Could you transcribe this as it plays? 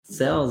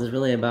sales is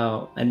really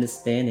about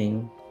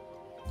understanding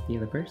the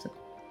other person.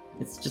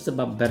 It's just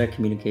about better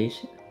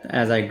communication.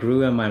 As I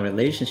grew in my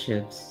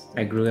relationships,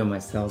 I grew in my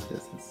sales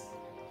business.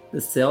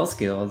 The sales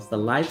skills, the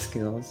life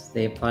skills,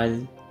 they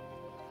apply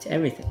to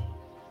everything.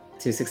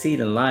 To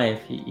succeed in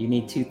life, you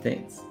need two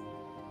things: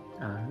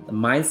 the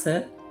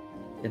mindset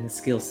and the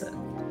skill set.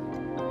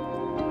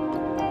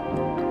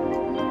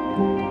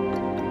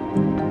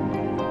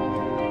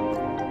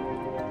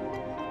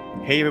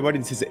 Hey everybody,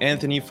 this is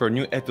Anthony for a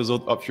new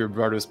episode of Your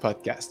Brothers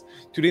podcast.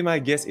 Today my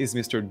guest is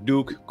Mr.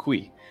 Duke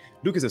Kui.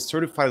 Duke is a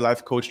certified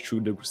life coach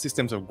through the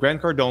systems of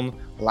Grant Cardone,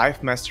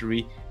 Life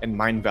Mastery, and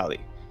Mindvalley.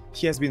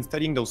 He has been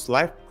studying those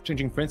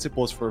life-changing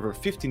principles for over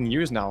 15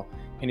 years now,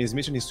 and his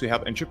mission is to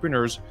help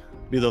entrepreneurs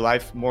build a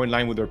life more in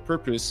line with their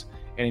purpose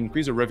and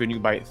increase their revenue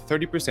by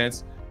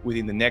 30%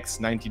 within the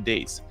next 90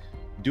 days.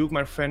 Duke,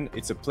 my friend,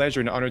 it's a pleasure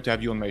and honor to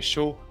have you on my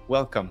show.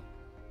 Welcome.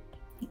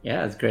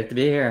 Yeah, it's great to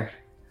be here.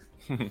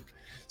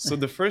 So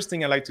the first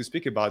thing I like to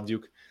speak about,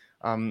 Duke,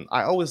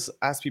 I always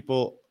ask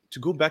people to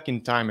go back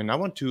in time, and I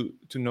want to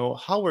know,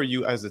 how were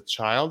you as a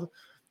child?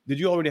 Did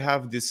you already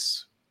have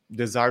this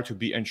desire to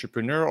be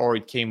entrepreneur, or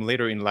it came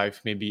later in life,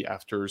 maybe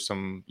after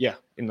some,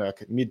 in the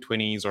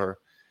mid-20s? Or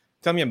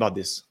tell me about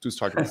this to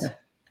start with.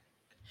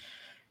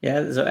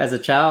 Yeah, so as a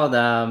child,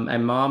 my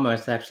mom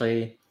was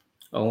actually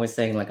always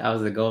saying like I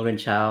was the golden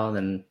child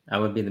and I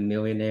would be the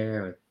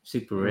millionaire or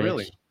super rich.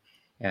 Really?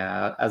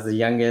 Yeah, I was the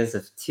youngest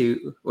of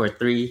two or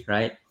three,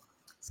 right?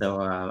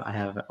 So I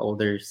have an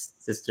older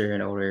sister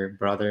and older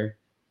brother,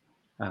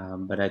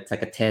 but it's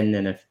like a 10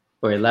 and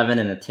or 11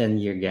 and a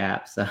 10-year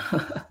gap. So,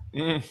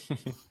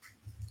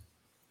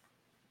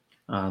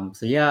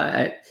 so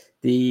yeah,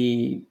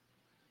 the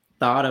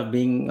thought of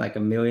being like a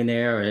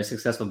millionaire or a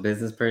successful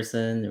business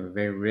person or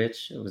very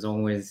rich, it was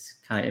always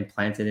kind of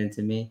implanted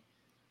into me.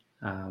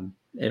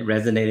 It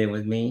resonated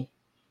with me.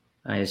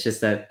 It's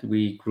just that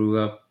we grew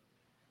up,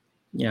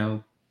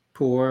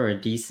 poor or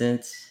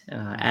decent,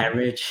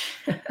 average.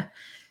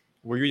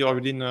 Were you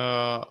already in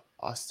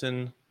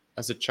Austin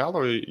as a child,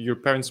 or your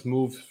parents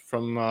moved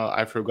from,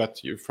 I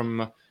forgot, you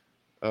from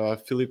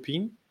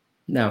Philippines?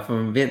 No,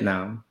 from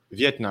Vietnam.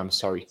 Vietnam,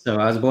 sorry. So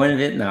I was born in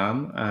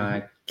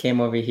Vietnam. Came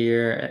over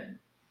here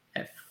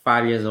at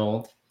 5 years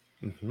old.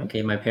 Mm-hmm.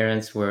 Okay, my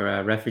parents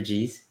were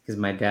refugees because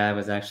my dad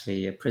was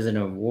actually a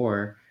prisoner of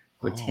war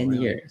for 10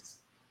 really? years.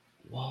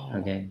 Wow.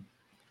 Okay.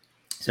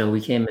 So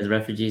we came as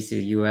refugees to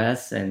the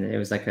U.S. and it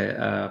was like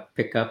a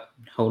pick up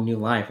whole new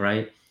life,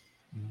 right?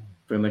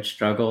 Pretty much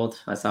struggled.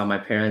 I saw my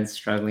parents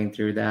struggling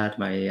through that.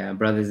 My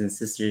brothers and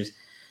sisters,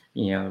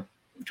 trying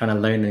to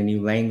learn a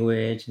new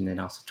language and then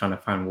also trying to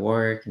find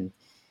work. And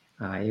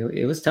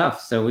it was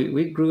tough. So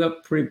we grew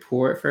up pretty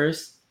poor at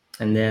first.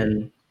 And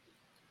then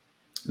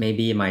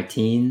maybe in my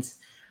teens,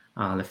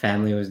 the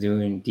family was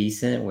doing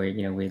decent where,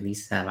 we at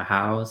least have a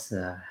house,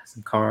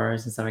 some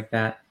cars and stuff like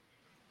that.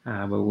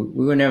 But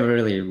we were never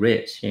really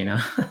rich,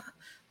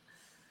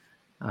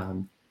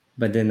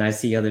 but then I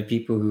see other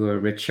people who are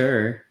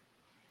richer,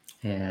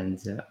 and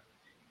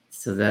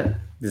so that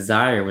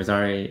desire was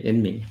already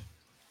in me.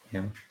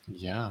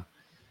 Yeah.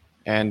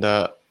 And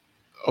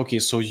okay,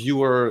 so you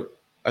were,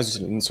 as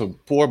you said, so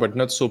poor but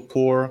not so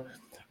poor.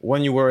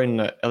 When you were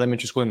in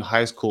elementary school and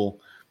high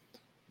school,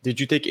 did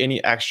you take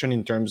any action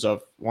in terms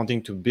of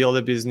wanting to build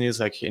a business,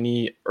 like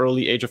any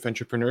early age of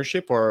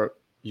entrepreneurship, or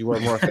you were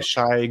more of a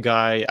shy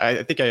guy?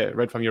 I think I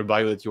read from your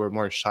bio that you were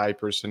more a shy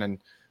person, and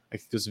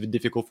like it was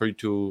difficult for you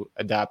to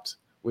adapt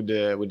with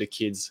the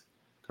kids,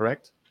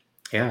 correct?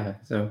 Yeah.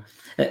 So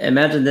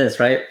imagine this,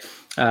 right?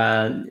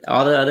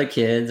 All the other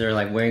kids are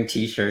like wearing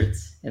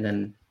t-shirts, and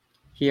then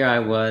here I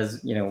was,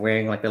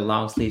 wearing like the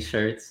long sleeve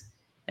shirts.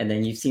 And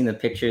then you've seen the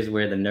pictures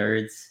where the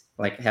nerds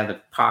like have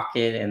the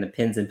pocket and the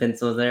pens and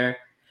pencils there.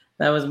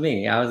 That was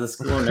me. I was a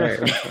school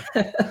nerd.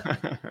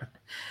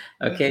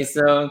 Okay,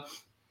 so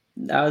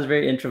I was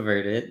very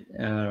introverted.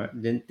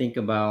 Didn't think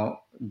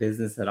about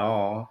business at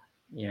all.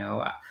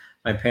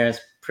 My parents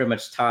pretty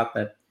much taught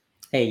that,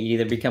 hey, you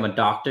either become a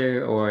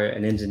doctor or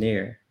an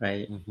engineer,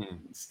 right?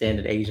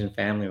 Standard Asian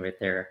family right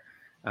there.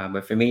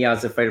 But for me, I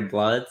was afraid of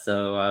blood,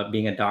 so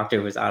being a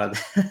doctor was out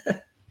of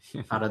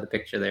out of the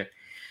picture there.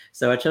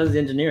 So I chose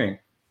engineering.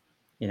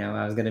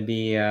 I was going to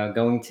be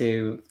going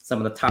to some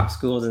of the top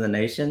schools in the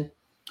nation.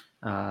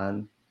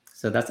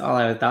 So that's all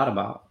I thought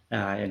about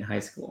in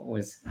high school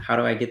was, how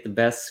do I get the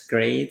best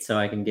grade so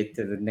I can get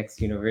to the next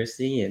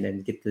university and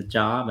then get the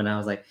job? And I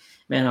was like,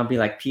 man, I'll be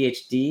like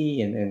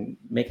PhD and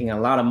making a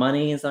lot of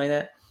money and stuff like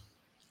that.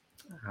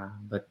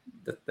 But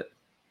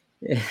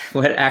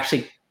what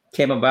actually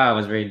came about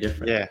was very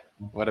different. Yeah.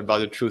 What about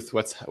the truth?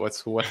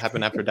 What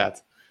happened after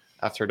that?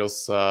 After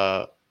those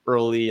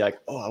early, like,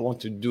 oh, I want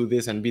to do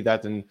this and be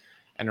that, and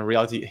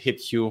reality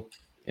hit you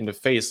in the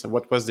face.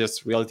 What was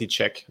this reality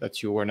check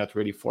that you were not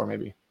ready for?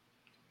 Maybe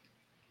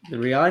the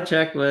reality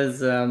check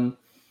was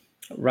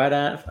right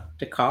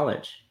after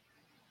college.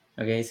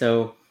 Okay,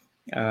 so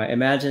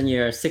imagine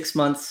you're 6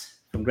 months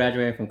from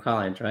graduating from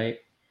college, right?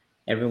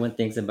 Everyone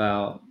thinks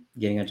about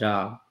getting a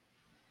job.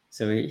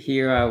 So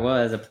here I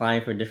was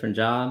applying for different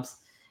jobs,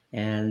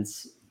 and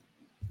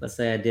let's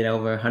say I did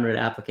over 100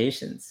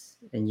 applications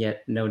and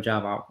yet no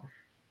job offer.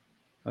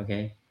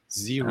 Okay.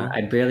 Zero.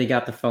 I barely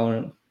got the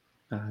phone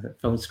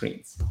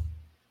screens.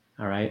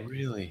 All right.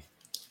 Really?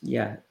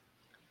 Yeah.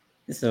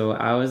 So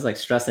I was like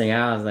stressing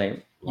out. I was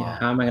like, Wow.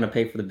 how am I going to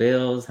pay for the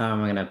bills? How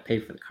am I going to pay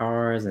for the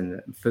cars and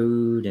the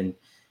food and,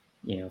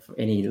 for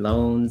any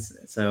loans?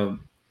 So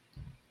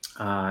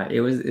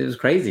it was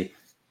crazy.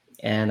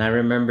 And I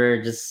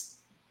remember just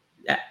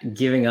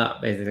giving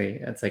up, basically.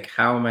 It's like,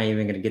 how am I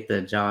even going to get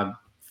the job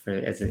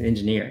as an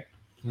engineer?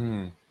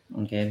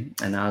 Okay.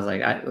 And I was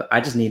like, I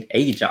just need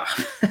a job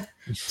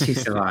to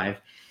survive.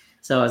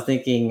 So I was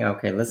thinking,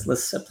 okay,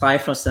 let's apply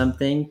for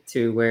something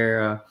to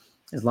where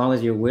as long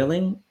as you're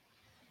willing,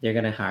 they're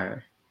going to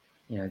hire.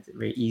 It's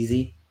very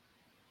easy.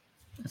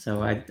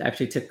 So I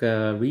actually took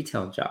a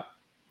retail job.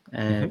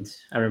 And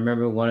I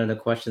remember one of the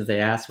questions they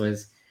asked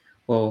was,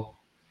 well,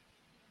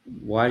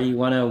 why do you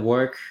want to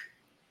work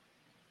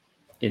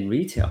in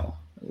retail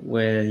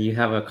when you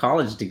have a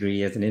college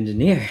degree as an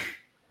engineer?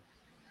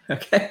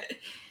 Okay.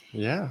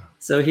 Yeah.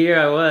 So here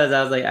I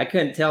was like, I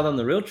couldn't tell them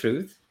the real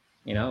truth,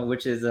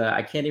 which is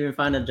I can't even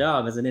find a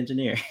job as an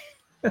engineer.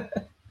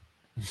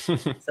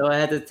 So I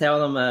had to tell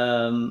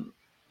them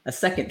a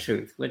second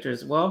truth, which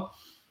is, well,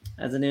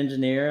 as an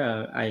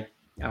engineer,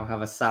 I'll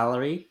have a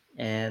salary,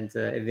 and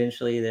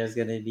eventually there's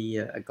going to be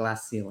a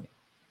glass ceiling.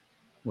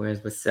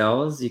 Whereas with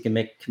sales, you can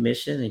make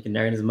commission, and you can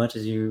earn as much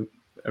as your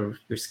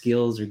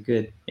skills are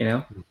good,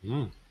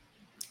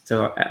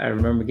 So I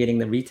remember getting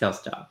the retail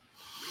job,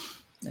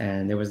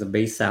 and there was a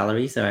base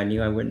salary, so I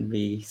knew I wouldn't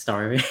be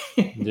starving.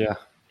 Yeah.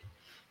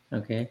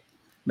 Okay.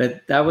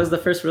 But that was the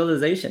first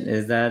realization,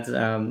 is that,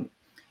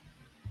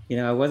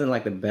 I wasn't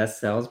like the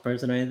best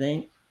salesperson or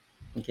anything.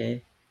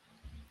 Okay.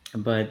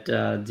 But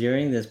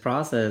during this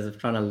process of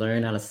trying to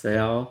learn how to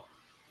sell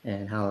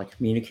and how to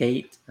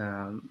communicate,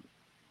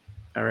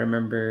 I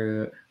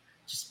remember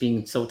just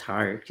being so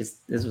tired, because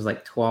this was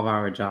like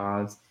 12-hour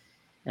jobs.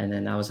 And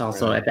then I was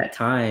also at that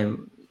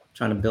time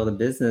trying to build a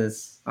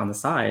business on the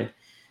side.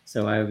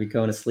 So I would be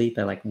going to sleep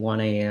at like 1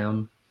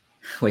 a.m.,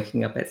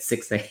 waking up at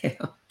 6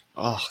 a.m.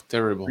 Oh,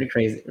 terrible. Pretty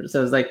crazy.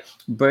 So it's like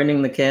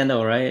burning the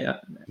candle, right?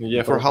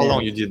 Yeah. For how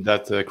long you did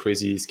that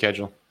crazy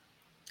schedule?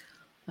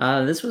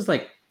 This was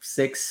like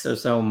 6 or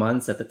so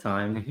months at the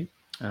time,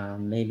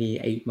 maybe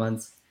 8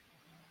 months.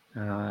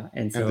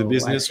 And so the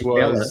business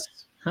was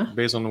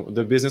based on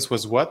the business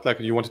was what? Like,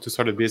 you wanted to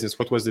start a business.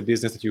 What was the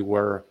business that you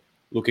were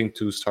looking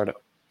to start?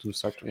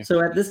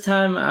 So at this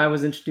time, I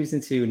was introduced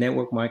into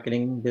network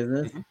marketing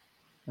business,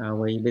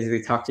 where you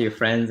basically talk to your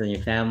friends and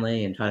your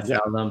family and try to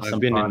sell them some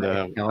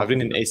product. I've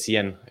been in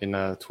ACN in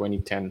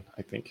 2010,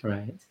 I think.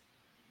 Right.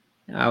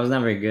 I was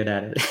not very good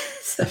at it.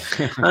 So,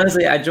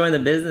 honestly, I joined the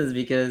business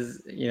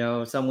because,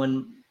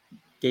 someone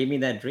gave me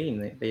that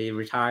dream. They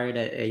retired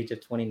at the age of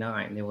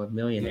 29. They were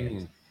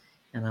millionaires.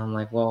 And I'm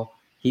like, well,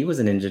 he was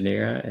an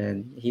engineer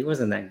and he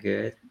wasn't that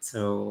good.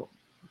 So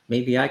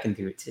maybe I can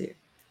do it too.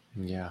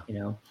 Yeah.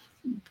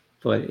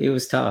 But it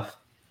was tough.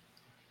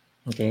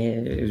 Okay.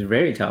 It was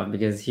very tough,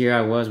 because here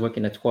I was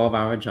working a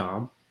 12-hour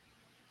job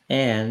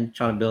and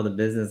trying to build a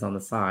business on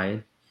the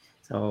side.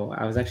 So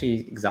I was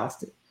actually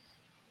exhausted.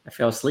 I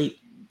fell asleep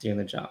during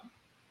the job.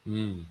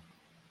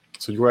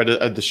 So you were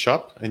at the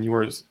shop and you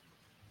were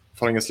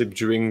falling asleep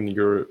during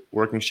your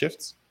working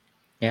shifts?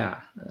 Yeah.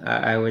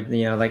 I would,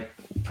 like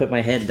put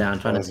my head down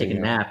trying to take a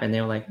nap, and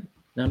they were like,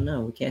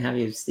 no, we can't have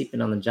you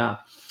sleeping on the job.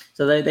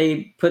 So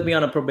they put me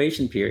on a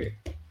probation period.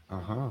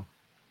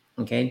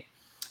 Okay.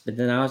 But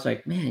then I was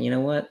like, man, you know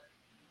what?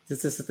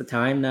 This is the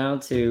time now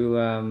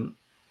to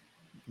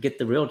get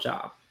the real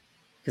job,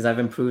 because I've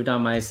improved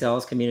on my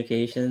sales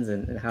communications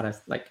and how to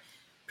like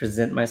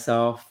present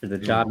myself for the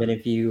job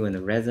interview and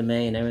the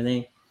resume and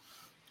everything.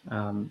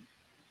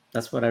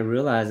 That's what I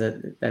realized,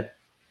 that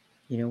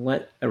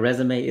a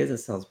resume is a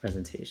sales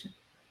presentation.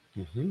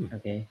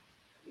 Okay.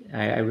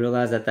 I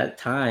realized at that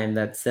time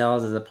that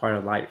sales is a part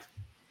of life.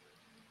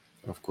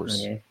 Of course.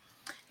 Okay.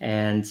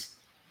 And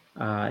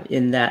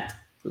in that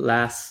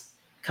last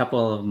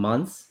couple of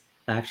months,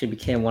 I actually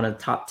became one of the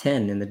top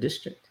 10 in the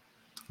district.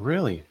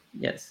 Really?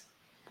 Yes.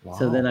 Wow.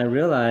 So then I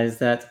realized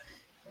that,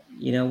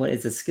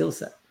 it's a skill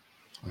set.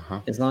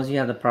 As long as you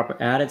have the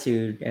proper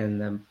attitude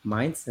and the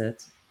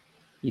mindset,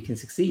 you can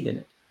succeed in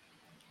it.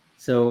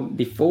 So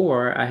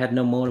before, I had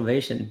no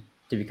motivation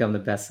to become the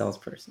best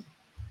salesperson.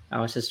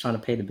 I was just trying to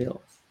pay the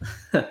bills.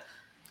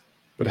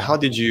 But how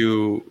did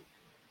you...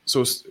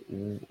 So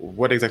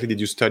what exactly did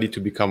you study to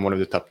become one of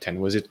the top 10?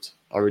 Was it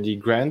already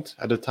Grant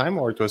at the time,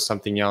 or it was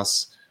something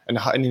else? And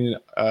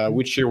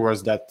which year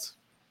was that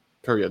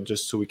period,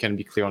 just so we can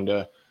be clear on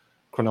the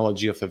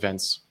chronology of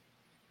events?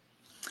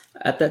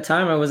 At that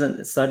time, I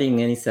wasn't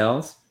studying any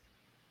sales.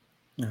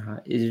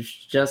 It was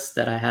just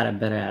that I had a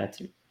better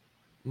attitude.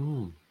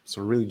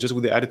 So really, just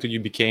with the attitude, you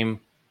became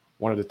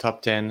one of the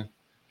top 10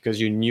 because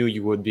you knew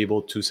you would be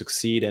able to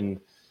succeed, and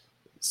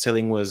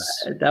selling was...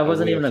 That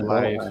wasn't even a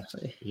goal,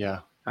 actually. Yeah.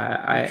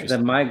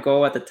 My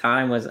goal at the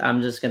time was,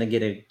 I'm just going to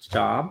get a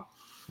job,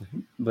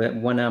 but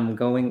when I'm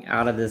going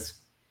out of this,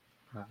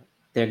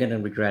 they're going to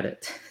regret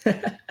it.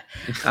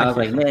 I was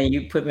like, man,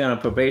 you put me on a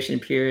probation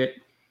period.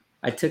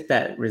 I took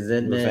that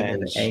resentment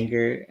and the Revenge.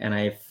 anger and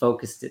I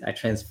focused it, I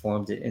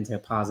transformed it into a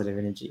positive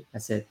energy. I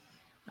said,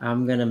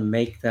 I'm going to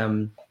make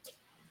them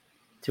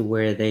to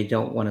where they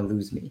don't want to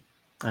lose me.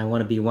 I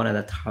want to be one of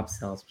the top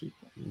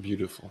salespeople.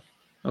 Beautiful.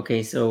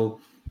 Okay, so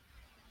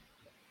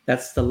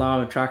that's the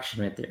law of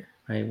attraction right there,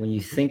 right? When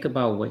you think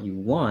about what you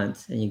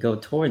want and you go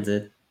towards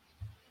it,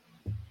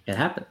 it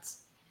happens.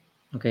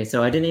 Okay,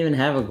 so I didn't even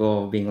have a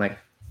goal of being like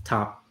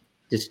top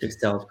district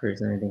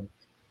salesperson or anything.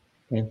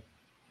 Okay,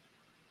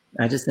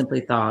 I just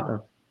simply thought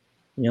of,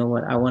 you know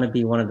what, I want to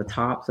be one of the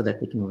top so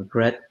that they can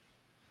regret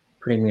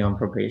putting me on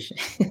probation.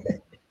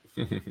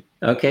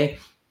 Okay,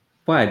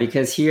 why?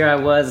 Because here I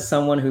was,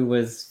 someone who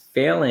was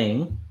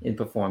failing in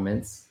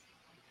performance.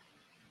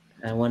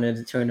 I wanted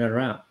to turn it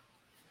around.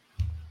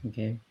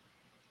 Okay,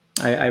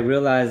 I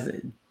realized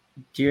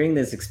during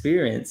this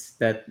experience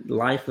that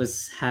life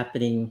was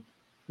happening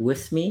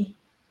with me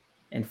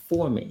and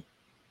for me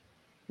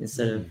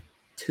instead of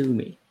to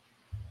me.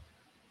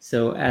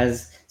 So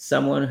as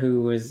someone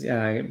who was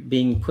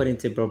being put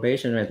into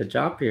probation at the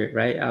job period,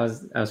 right, I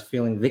was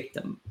feeling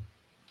victim.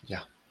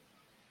 Yeah.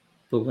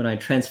 But when I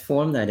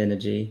transformed that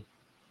energy,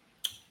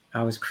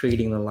 I was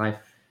creating the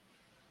life,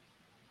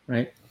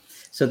 right?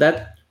 So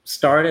that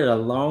started a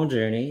long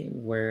journey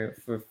where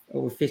for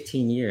over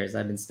 15 years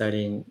I've been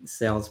studying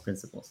sales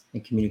principles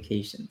and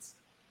communications.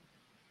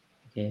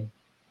 Okay.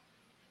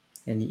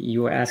 And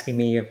you were asking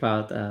me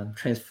about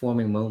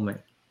transforming moment.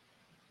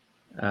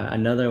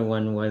 Another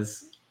one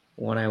was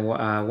when I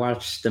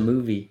watched the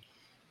movie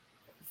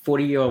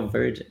 40-Year-Old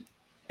Virgin.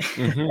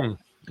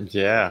 Mm-hmm.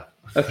 Yeah.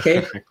 Okay.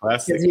 Because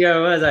Classic. here I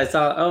was, I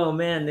saw, oh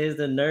man, there's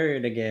the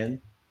nerd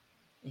again.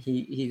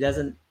 He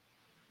doesn't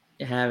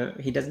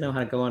he doesn't know how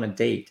to go on a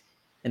date.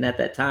 And at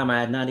that time I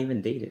had not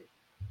even dated.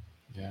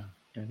 Yeah.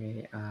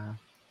 Okay.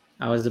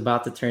 I was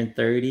about to turn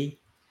 30.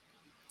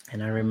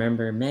 And I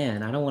remember,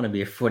 man, I don't want to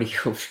be a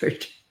 40-year-old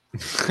virgin.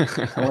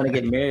 I want to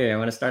get married. I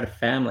want to start a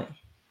family.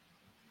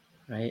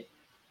 Right.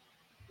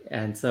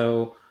 And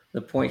so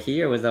the point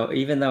here was that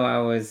even though I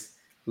was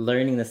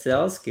learning the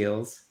sales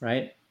skills,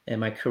 right, and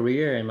my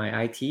career in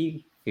my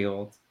IT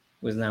field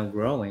was now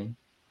growing,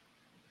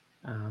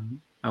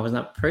 I was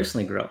not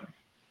personally growing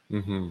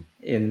Mm-hmm.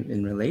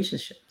 in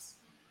relationships.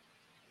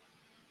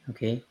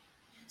 Okay.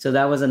 So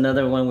that was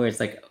another one where it's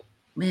like,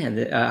 man,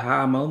 the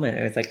aha moment.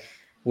 And it's like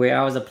where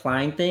I was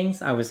applying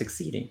things, I was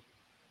succeeding.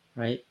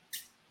 Right.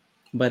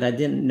 But I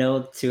didn't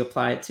know to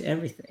apply it to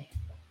everything.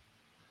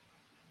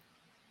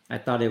 I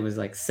thought it was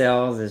like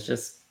sales is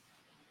just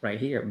right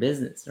here,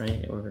 business,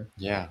 right? Or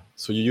Yeah.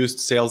 So you used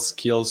sales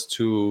skills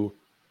to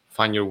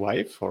find your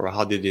wife, or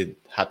how did it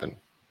happen?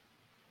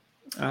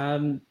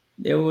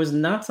 it was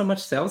not so much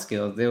sales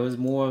skills. There was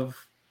more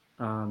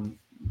of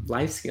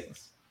life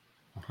skills.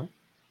 Uh-huh.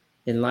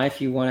 In life,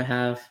 you want to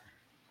have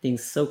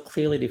things so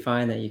clearly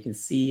defined that you can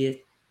see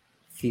it,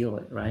 feel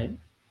it, right?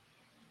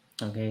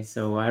 Okay,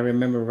 so I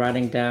remember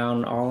writing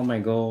down all of my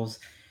goals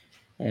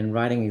and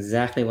writing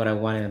exactly what I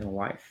wanted in a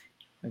wife.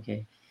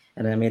 Okay,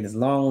 and I made this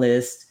long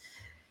list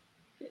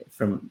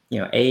from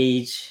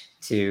age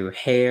to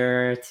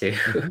hair to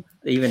Mhm.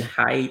 even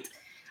height,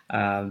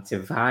 to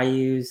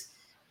values,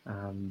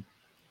 um,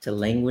 to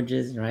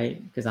languages,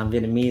 right? Because I'm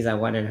Vietnamese, I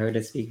wanted her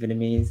to speak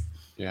Vietnamese.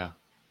 Yeah.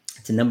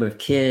 To number of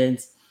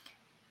kids,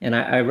 and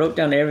I wrote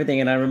down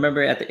everything. And I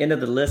remember at the end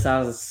of the list, I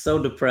was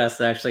so depressed.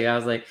 Actually, I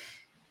was like,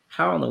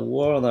 "How in the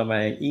world am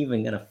I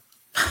even gonna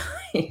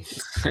find?"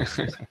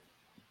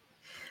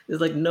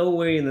 There's like no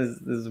way in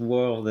this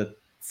world that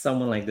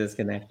someone like this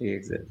can actually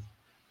exist.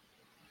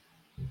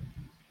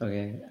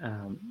 Okay.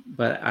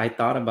 But I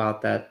thought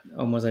about that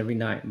almost every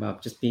night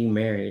about just being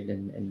married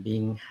and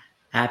being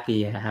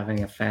happy,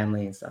 having a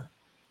family and stuff.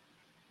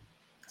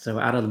 So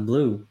out of the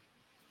blue,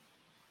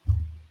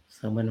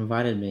 someone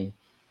invited me,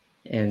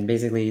 and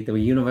basically the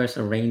universe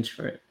arranged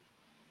for it.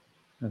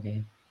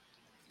 Okay.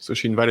 So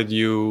she invited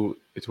you.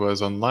 It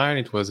was online.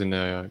 It was in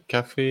a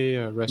cafe,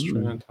 a Mm.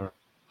 restaurant, or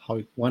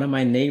how? One of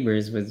my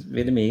neighbors was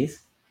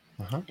Vietnamese,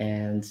 Uh-huh.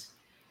 and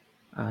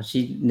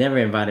she never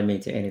invited me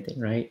to anything,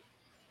 right?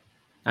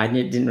 I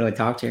didn't really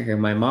talk to her.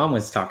 My mom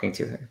was talking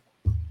to her.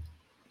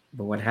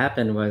 But what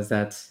happened was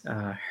that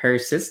her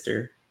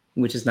sister,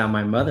 which is now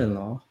my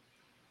mother-in-law,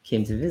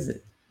 came to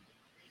visit.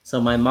 So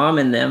my mom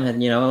and them had,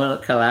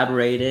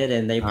 collaborated,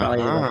 and they probably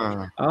like,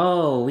 Uh-huh.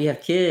 oh, we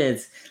have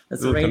kids.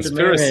 Let's Little arrange a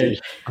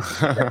marriage,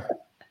 conspiracy.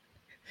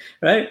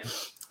 right?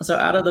 So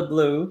out of the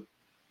blue,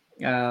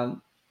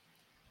 um,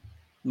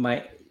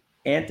 my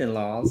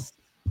aunt-in-laws,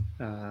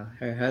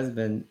 her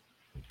husband,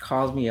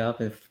 calls me up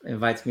and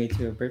invites me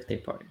to a birthday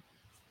party.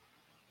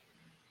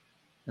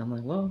 And I'm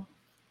like, well,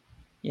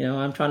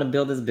 I'm trying to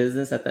build this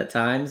business at that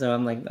time, so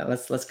I'm like,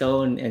 let's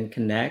go and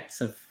connect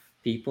some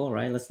people,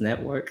 right? Let's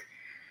network.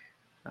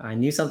 I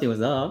knew something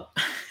was up.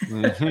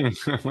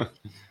 Mhm.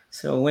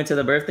 So I went to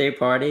the birthday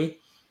party.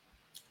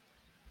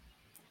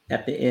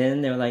 At the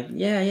end, they were like,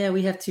 yeah,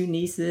 we have two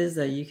nieces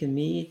that you can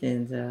meet,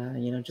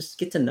 and just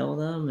get to know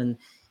them. And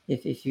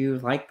if you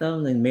like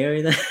them, then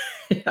marry them.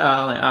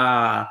 I'm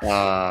like,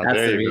 that's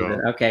There the you go.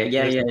 reason. Okay,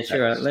 yeah, Here's yeah, the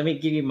sure. catch. Let me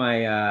give you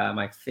my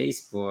my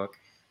Facebook,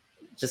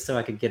 just so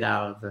I could get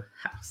out of the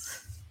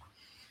house.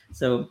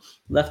 So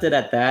left it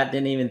at that.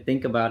 Didn't even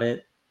think about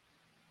it.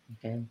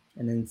 Okay,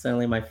 and then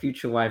suddenly my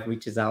future wife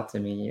reaches out to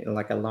me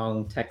like a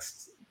long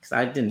text because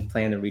I didn't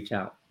plan to reach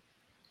out,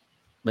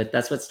 but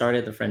that's what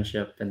started the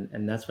friendship,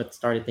 and that's what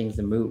started things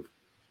to move.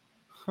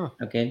 Huh.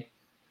 Okay,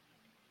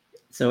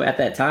 so at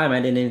that time,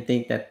 I didn't even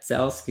think that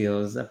sales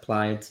skills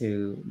applied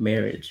to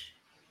marriage.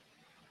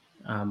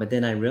 But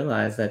then I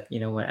realized that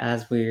what,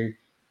 as we're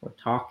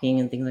talking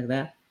and things like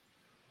that,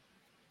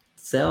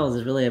 sales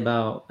is really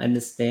about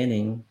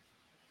understanding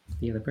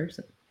the other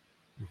person.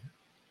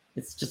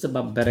 It's just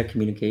about better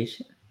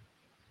communication,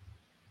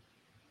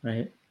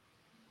 right?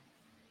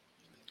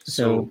 So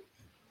So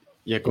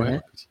yeah, go go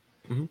ahead.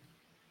 ahead.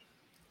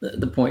 Hmm.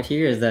 The point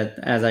here is that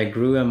as I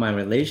grew in my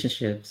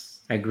relationships,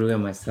 I grew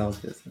in my sales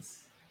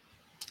business.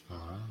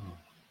 Ah.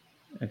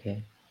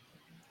 Okay.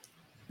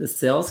 The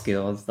sales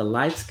skills, the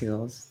life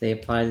skills, they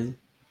apply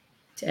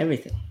to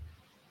everything,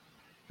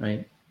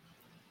 right?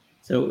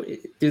 So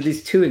through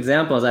these two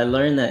examples, I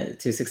learned that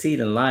to succeed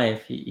in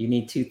life, you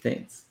need two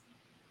things: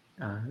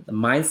 the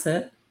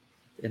mindset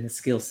and the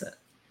skill set.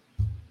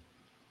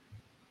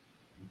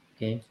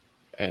 Okay.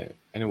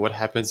 And what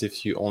happens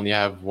if you only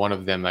have one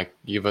of them? Like,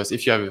 give us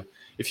if you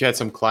had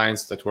some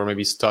clients that were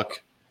maybe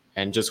stuck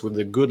and just with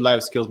the good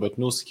life skills but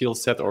no skill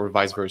set, or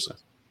vice versa.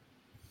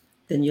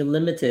 Then you're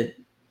limited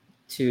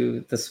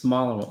to the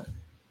smaller one.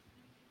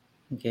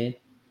 Okay.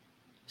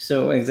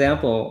 So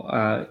example,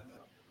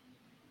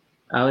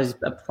 I was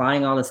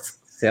applying all the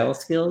sales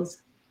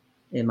skills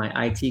in my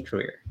IT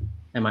career,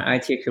 and my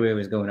IT career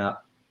was going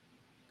up.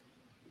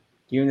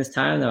 During this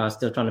time, though, I was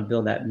still trying to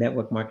build that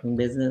network marketing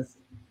business,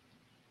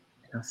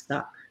 and I was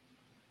stuck.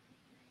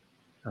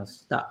 I was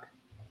stuck.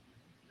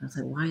 I was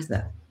like, why is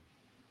that?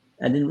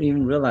 I didn't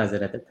even realize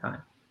it at the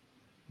time.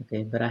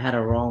 Okay, but I had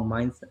a wrong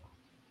mindset.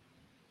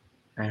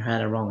 I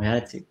had a wrong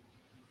attitude.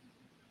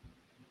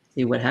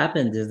 See, what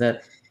happened is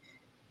that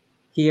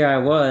here I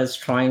was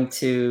trying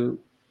to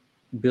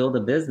build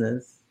a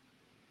business,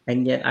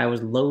 and yet I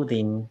was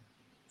loathing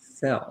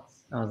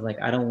sales. I was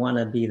like, I don't want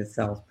to be the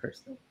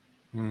salesperson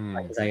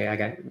because I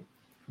got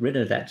rid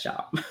of that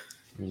job,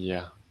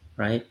 Yeah.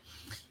 right?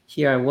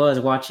 Here I was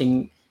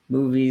watching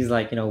movies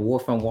like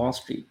Wolf on Wall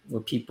Street,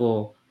 where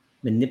people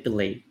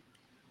manipulate,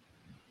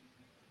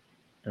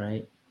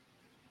 right?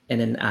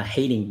 And then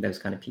hating those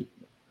kind of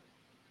people,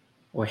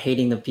 or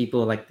hating the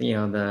people like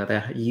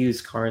the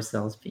used car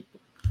salespeople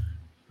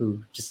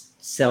who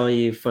just sell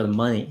you for the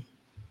money.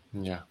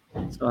 Yeah.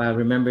 So I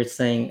remember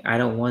saying, I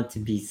don't want to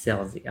be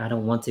salesy. I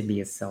don't want to be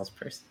a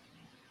salesperson.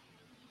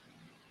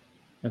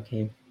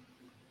 Okay.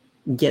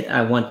 Yet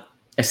I want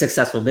a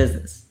successful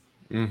business.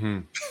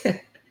 Mm-hmm.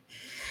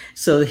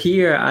 So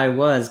here I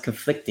was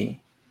conflicting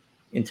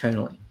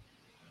internally.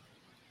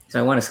 So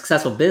I want a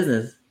successful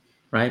business,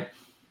 right?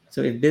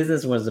 So if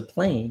business was the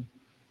plane,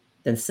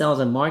 then sales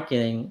and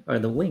marketing are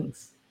the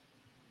wings.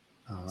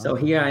 So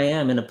here I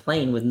am in a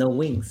plane with no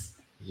wings.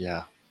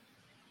 Yeah.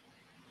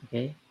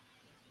 Okay.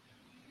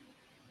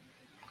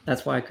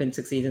 That's why I couldn't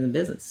succeed in the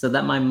business. So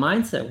that my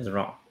mindset was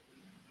wrong.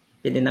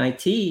 But in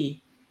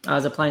IT, I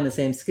was applying the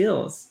same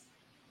skills,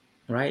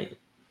 right?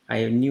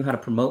 I knew how to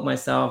promote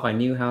myself. I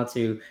knew how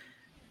to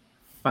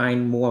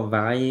find more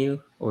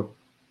value or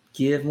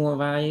give more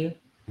value,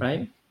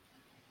 right?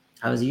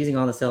 I was using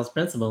all the sales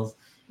principles.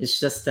 It's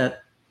just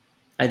that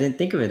I didn't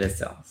think of it as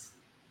sales.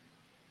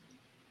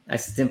 I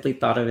simply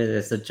thought of it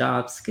as a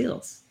job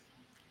skills.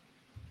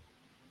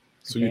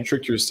 So you Okay.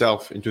 tricked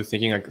yourself into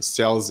thinking like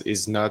sales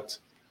is not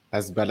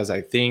as bad as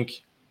I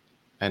think,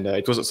 and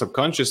it was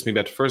subconscious maybe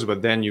at first,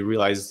 but then you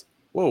realize,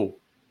 whoa,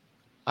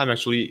 I'm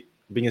actually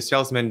being a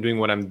salesman doing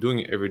what I'm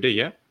doing every day.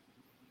 Yeah.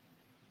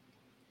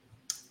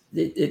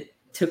 It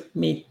took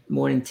me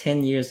more than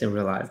 10 years to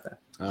realize that.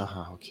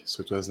 Okay.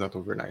 So it was not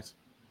overnight.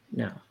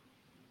 No.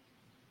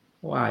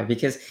 Why?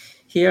 Because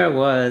here I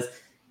was,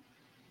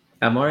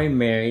 I'm already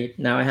married.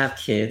 Now I have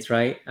kids,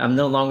 right? I'm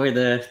no longer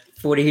the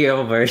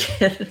 40-year-old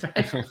version,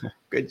 right?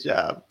 Good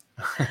job.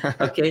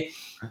 Okay.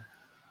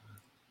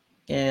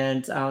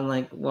 And I'm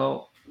like,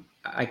 well,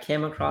 I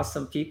came across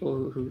some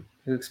people who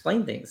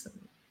explain things,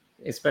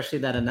 especially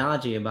that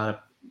analogy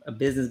about a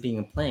business being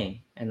a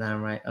plane. And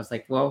I'm right. I was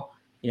like, well,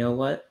 you know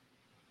what?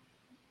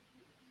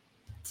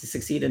 To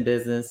succeed in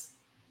business,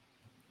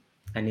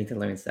 I need to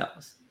learn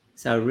sales.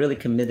 So I really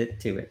committed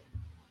to it.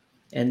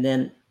 And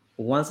then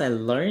once I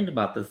learned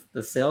about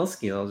the sales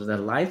skills, the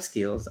life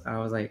skills, I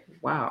was like,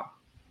 wow,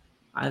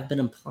 I've been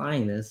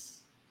applying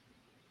this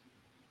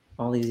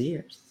all these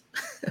years.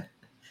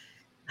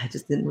 I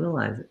just didn't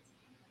realize it.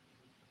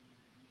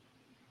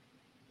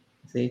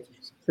 See?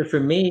 So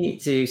for me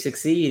to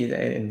succeed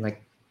in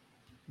like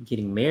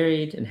getting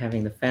married and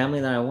having the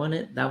family that I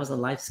wanted, that was the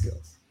life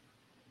skills.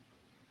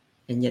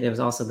 And yet it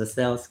was also the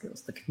sales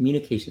skills, the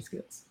communication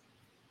skills,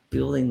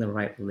 building the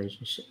right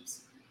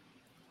relationships.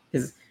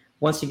 Because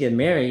once you get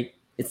married,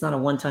 it's not a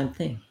one-time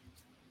thing.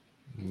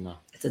 No.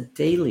 It's a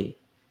daily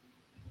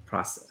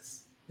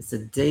process. It's a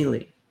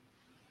daily.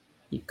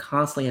 You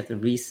constantly have to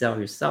resell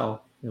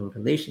yourself in a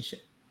relationship.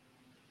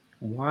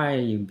 Why are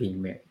you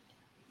being married?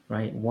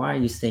 Right? Why are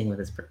you staying with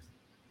this person?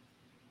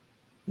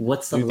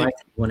 What's the life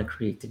that you want to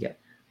create together?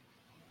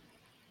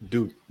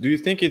 Do you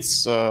think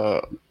it's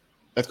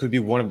that could be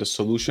one of the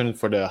solutions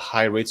for the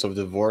high rates of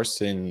divorce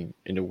in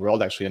the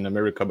world, actually in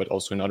America, but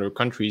also in other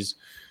countries?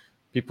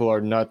 People are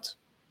not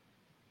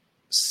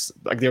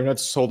like, they're not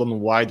sold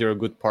on why they're a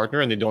good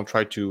partner, and they don't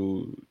try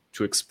to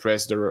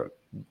express their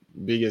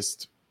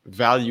biggest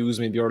values,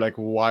 maybe, or like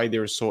why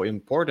they're so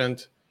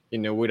important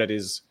in a way that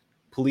is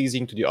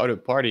pleasing to the other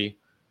party,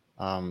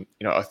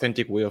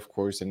 authentic way, of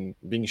course, and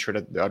being sure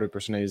that the other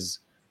person is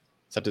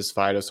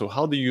satisfied. So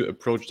how do you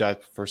approach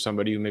that for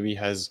somebody who maybe he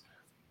or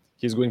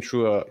she's going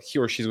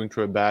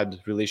through a bad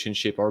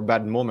relationship or a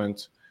bad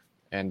moment,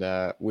 and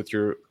with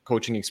your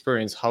coaching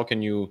experience, how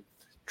can you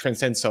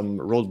transcend some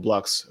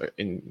roadblocks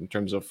in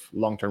terms of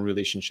long-term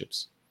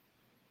relationships?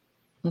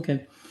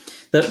 Okay.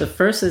 The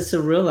first is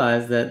to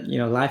realize that,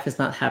 life is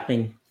not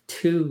happening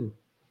to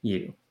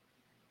you.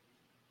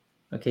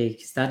 Okay,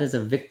 because that is a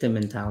victim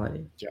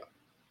mentality. Yeah.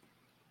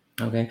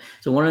 Okay,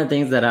 so one of the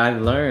things that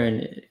I've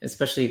learned,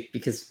 especially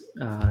because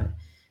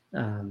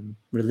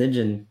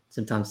religion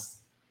sometimes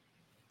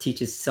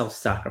teaches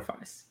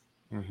self-sacrifice.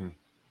 Mm-hmm.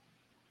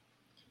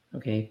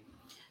 Okay,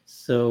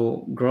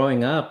 so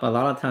growing up, a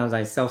lot of times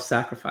I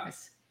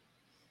self-sacrifice.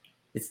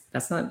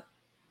 It's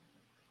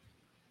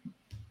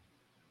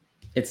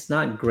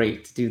not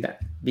great to do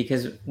that,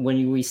 because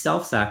when we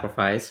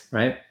self-sacrifice,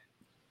 right,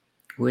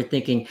 we're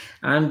thinking,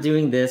 I'm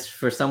doing this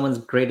for someone's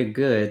greater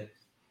good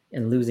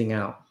and losing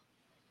out.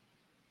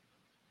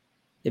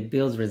 It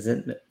builds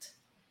resentment.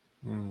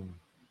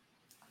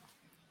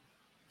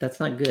 That's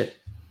not good.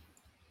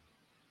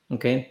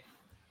 Okay.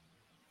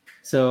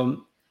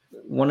 So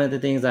one of the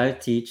things I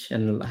teach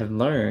and have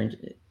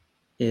learned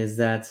is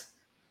that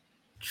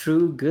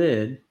true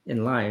good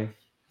in life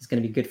is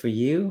going to be good for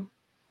you.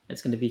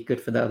 It's going to be good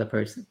for the other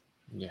person.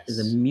 Yes. It's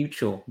a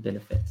mutual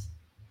benefit.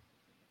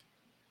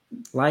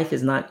 Life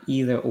is not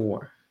either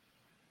or.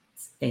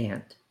 It's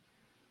and.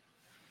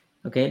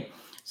 Okay.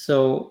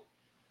 So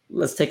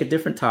let's take a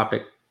different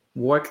topic,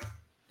 work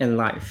and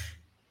life.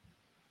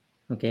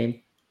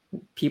 Okay.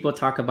 People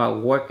talk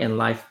about work and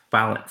life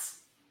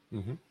balance.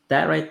 Mm-hmm.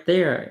 That right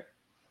there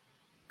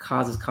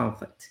causes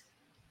conflict.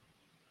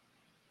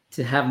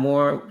 To have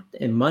more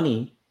in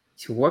money,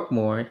 to work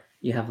more,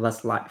 you have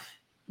less life.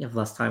 You have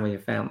less time with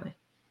your family.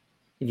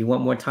 If you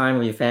want more time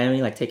with your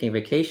family, like taking a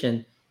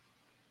vacation,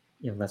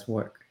 you have less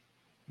work.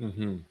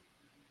 Mm-hmm.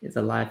 It's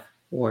a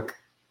life-work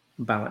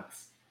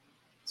balance.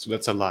 So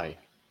that's a lie.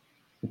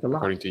 It's a lie.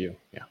 According to you.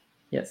 Yeah.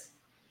 Yes.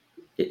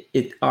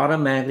 It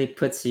automatically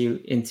puts you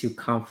into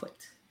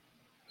conflict.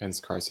 And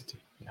scarcity.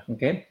 Yeah.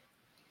 Okay.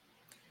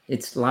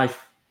 It's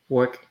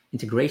life-work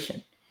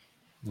integration.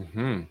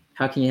 Mm-hmm.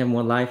 How can you have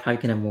more life? How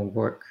can you have more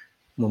work?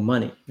 More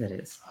money, that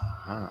is.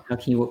 Uh-huh. How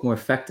can you work more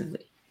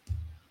effectively?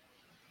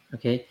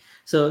 Okay.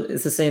 So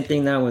it's the same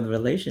thing now with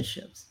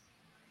relationships.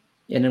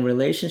 In a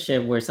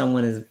relationship where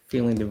someone is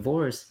feeling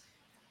divorced,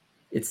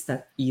 it's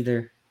that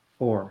either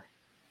or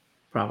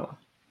problem.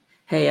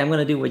 Hey, I'm going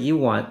to do what you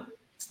want.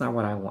 It's not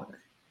what I want.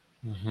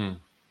 Mm-hmm.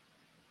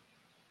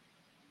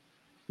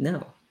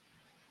 No.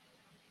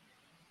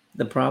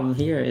 The problem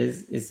here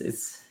is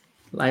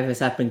life is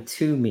happening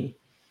to me.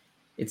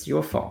 It's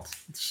your fault.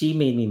 She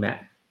made me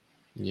mad.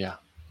 Yeah.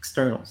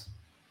 Externals.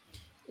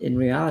 In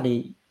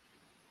reality,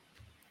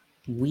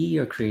 we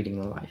are creating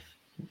the life.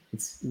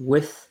 It's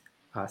with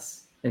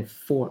us and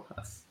for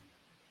us.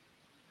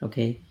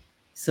 Okay.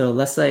 So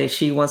let's say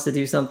she wants to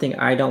do something,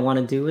 I don't want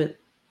to do it.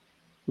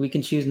 We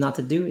can choose not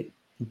to do it.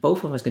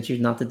 Both of us can choose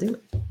not to do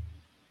it.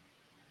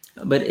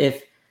 But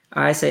if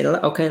I say,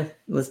 okay,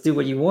 let's do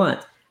what you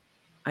want,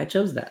 I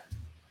chose that.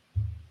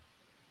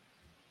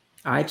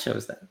 I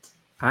chose that.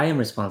 I am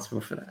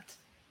responsible for that.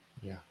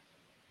 Yeah.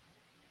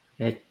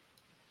 Okay.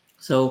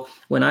 So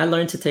when I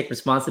learn to take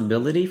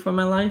responsibility for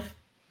my life,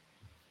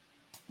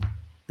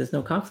 there's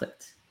no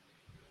conflict.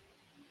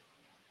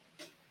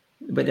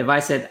 But if I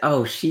said,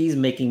 oh, she's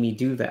making me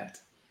do that,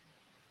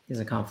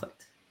 there's a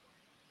conflict.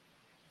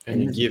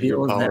 And you give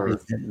your power. That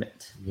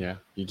resentment. Yeah.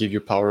 You give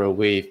your power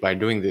away by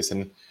doing this.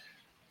 And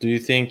do you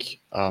think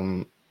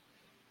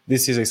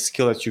this is a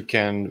skill that you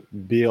can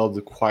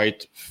build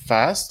quite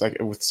fast, like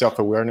with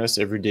self-awareness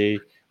every day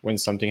when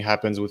something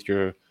happens with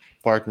your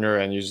partner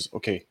and you just,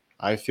 okay,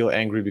 I feel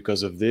angry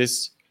because of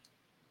this,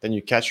 then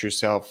you catch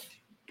yourself,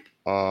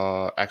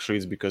 actually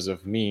it's because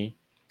of me,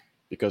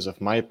 because of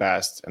my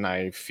past, and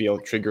I feel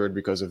triggered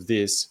because of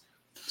this.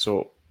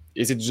 So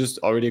is it just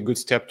already a good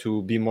step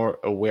to be more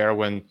aware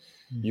when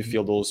you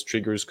feel those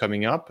triggers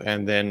coming up?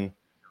 And then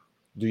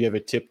do you have a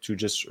tip to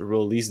just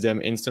release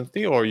them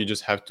instantly, or you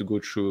just have to go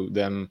through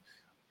them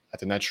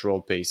at a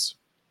natural pace?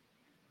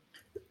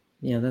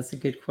 Yeah, that's a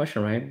good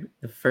question, right?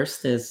 The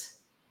first is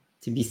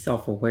to be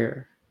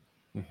self-aware.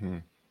 Mm-hmm.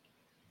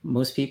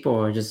 Most people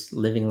are just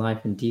living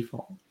life in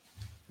default.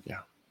 Yeah.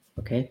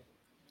 Okay.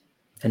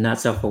 And not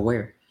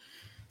self-aware.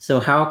 So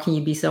how can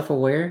you be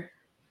self-aware?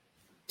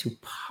 To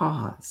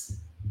pause.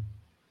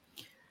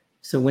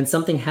 So when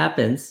something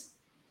happens,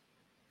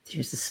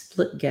 there's a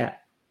split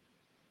gap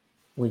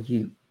where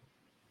you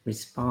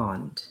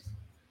respond.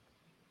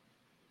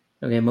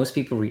 Okay, most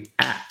people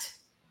react,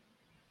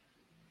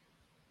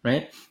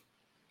 right?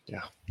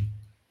 Yeah.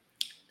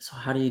 So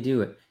how do you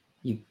do it?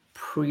 You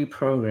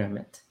pre-program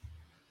it.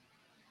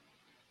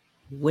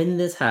 When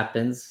this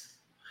happens,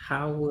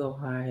 how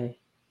will I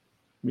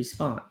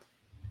respond?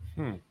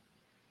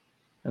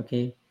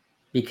 Okay,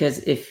 because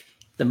if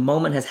the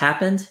moment has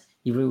happened,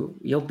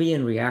 you'll be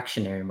in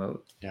reactionary mode.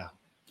 Yeah.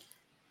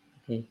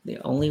 Okay, the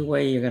only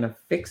way you're gonna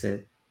fix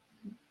it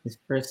is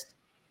first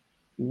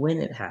when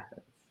it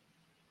happens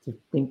to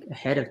think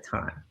ahead of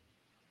time.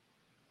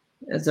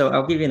 And so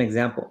I'll give you an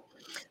example.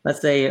 Let's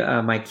say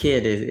my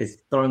kid is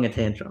throwing a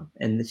tantrum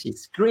and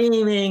she's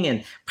screaming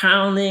and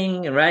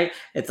pounding, right?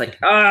 It's like,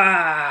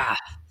 ah,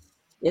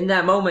 in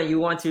that moment, you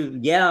want to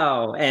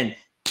yell and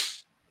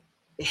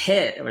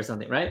hit or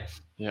something, right?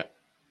 Yeah.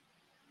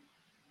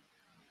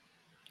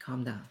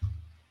 Calm down.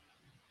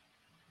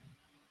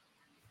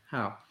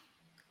 How?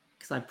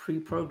 Because I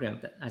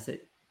pre-programmed it. I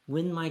said,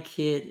 when my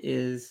kid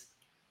is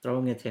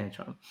throwing a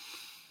tantrum,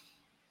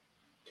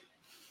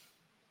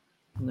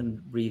 I'm going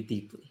to breathe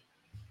deeply.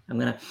 I'm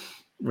going to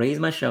raise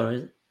my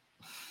shoulders,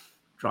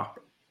 drop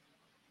it.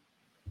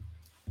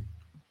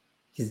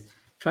 Because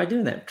try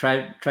doing that.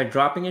 Try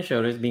dropping your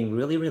shoulders, being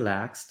really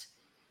relaxed.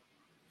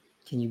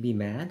 Can you be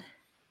mad?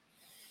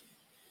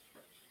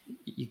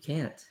 You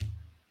can't.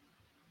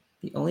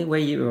 The only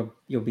way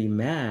you'll be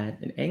mad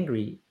and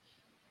angry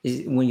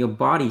is when your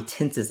body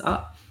tenses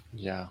up.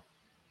 Yeah.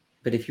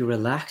 But if you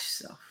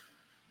relax yourself,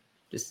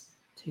 just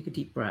take a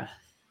deep breath.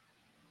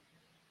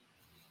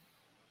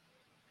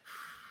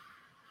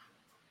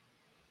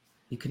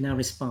 You can now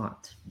respond.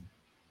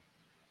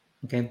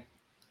 Okay?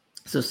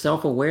 So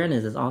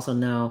self-awareness is also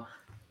now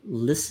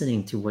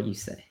listening to what you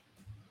say.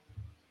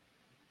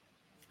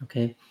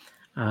 Okay?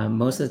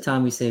 Most of the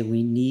time we say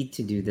we need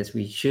to do this,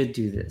 we should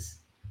do this.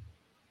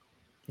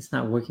 It's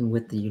not working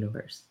with the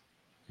universe.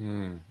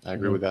 I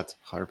agree with that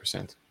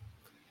 100%.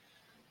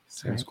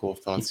 Same Right? school of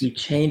thoughts. If we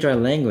change our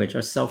language,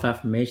 our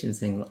self-affirmation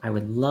saying, I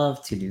would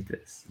love to do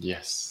this.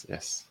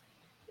 Yes.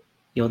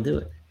 You'll do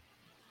it.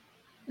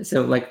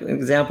 So like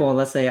example,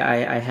 let's say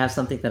I have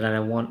something that I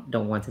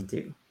don't want to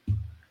do.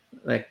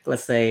 Like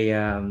let's say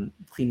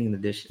cleaning the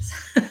dishes.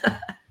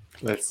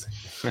 Let's.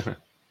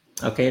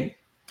 Okay.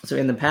 So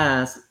in the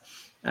past,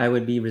 I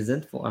would be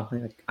resentful. I'm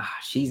like,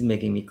 she's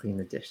making me clean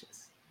the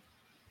dishes.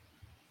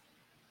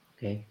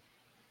 Okay.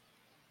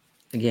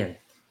 Again,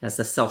 that's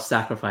a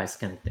self-sacrifice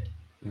kind of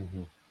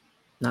thing.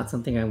 Not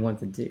something I want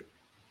to do.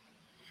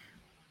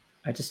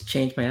 I just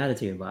changed my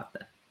attitude about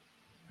that.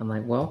 I'm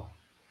like, well,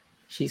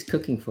 she's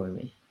cooking for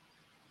me.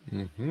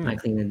 I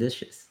clean the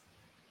dishes.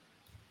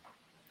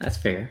 That's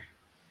fair.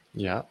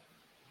 Yeah.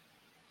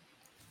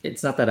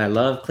 It's not that I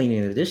love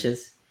cleaning the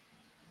dishes.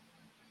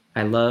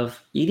 I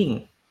love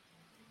eating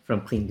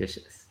from clean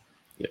dishes.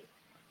 Yeah.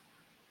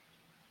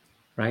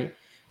 Right?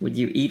 Would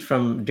you eat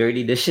from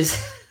dirty dishes?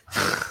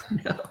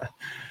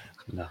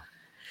 No.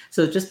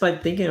 So just by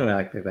thinking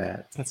about it like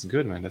that, That's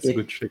good, man. That's a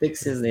good trick.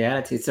 Fixes the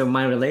attitude. So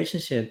my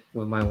relationship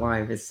with my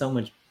wife is so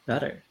much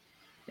better.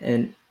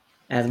 And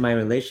as my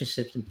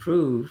relationships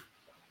improve,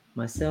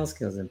 my sales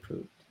skills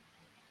improved.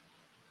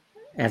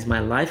 As my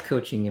life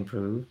coaching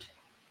improved,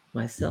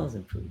 my sales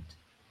improved.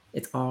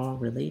 It's all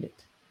related.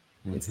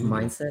 It's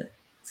mindset,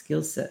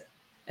 skill set.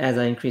 As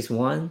I increase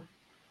one,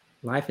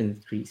 life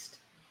increased.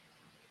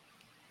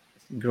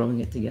 Growing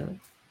it together.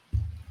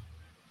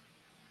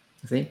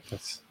 See?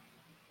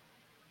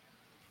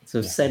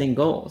 So setting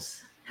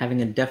goals,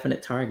 having a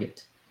definite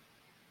target.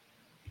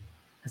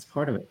 That's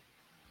part of it.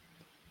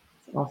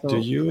 It's also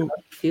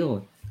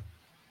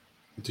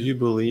Do you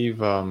believe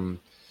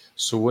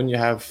so when you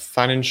have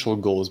financial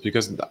goals,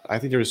 because I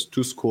think there's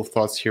two school of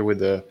thoughts here with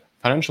the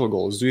financial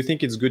goals, do you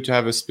think it's good to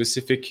have a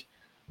specific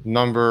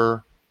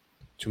number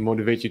to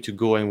motivate you to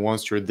go, and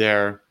once you're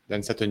there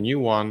then set a new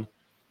one?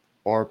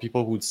 Or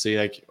people would say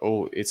like,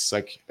 oh, it's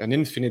like an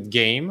infinite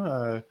game,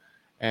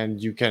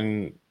 and you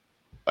can,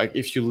 like,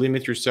 if you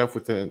limit yourself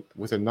with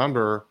a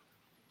number,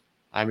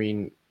 I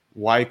mean,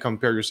 why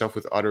compare yourself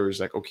with others?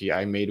 Like, okay,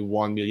 I made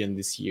 1 million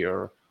this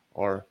year.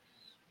 Or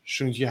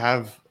shouldn't you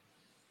have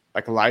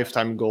like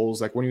lifetime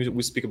goals? Like when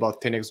we speak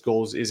about 10x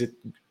goals, is it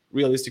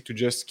realistic to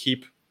just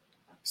keep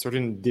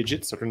certain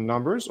digits, certain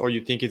numbers, or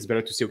you think it's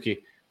better to say, okay,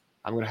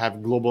 I'm going to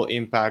have global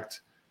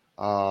impact,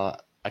 I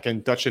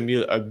can touch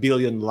a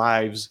billion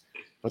lives?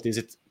 But is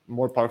it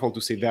more powerful to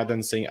say that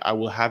than saying I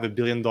will have $1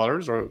 billion?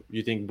 Or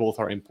you think both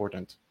are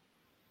important?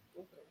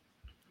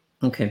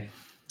 Okay,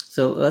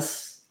 so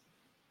let's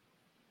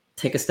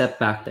take a step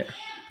back there.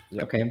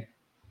 Yep. Okay,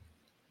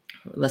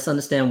 let's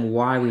understand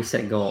why we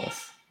set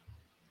goals.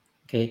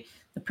 Okay,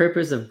 the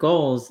purpose of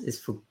goals is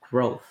for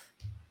growth.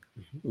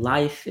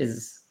 Life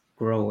is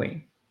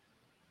growing.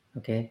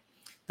 Okay,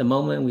 the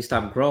moment we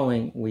stop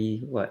growing,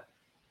 we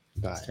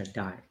start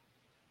dying.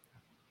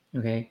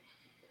 Okay,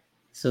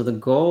 so the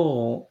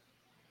goal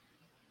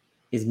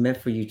is meant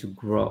for you to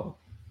grow.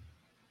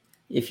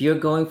 If you're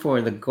going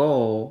for the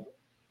goal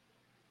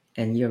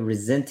and you're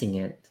resenting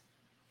it,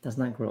 that's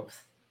not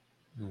growth.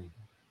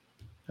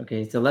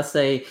 Okay, so let's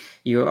say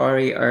you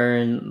already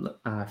earn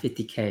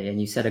 50K and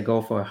you set a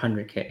goal for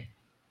 100K.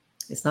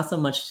 It's not so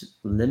much to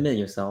limit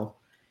yourself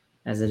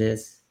as it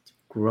is to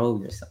grow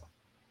yourself.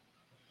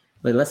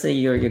 But let's say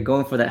you're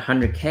going for that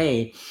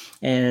 100K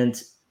and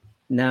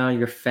now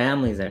your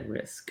family's at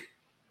risk.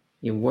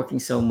 You're working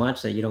so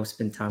much that you don't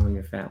spend time with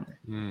your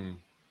family.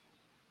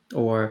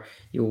 Or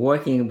you're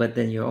working, but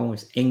then you're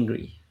almost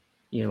angry.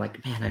 You're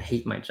like, man, I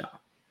hate my job.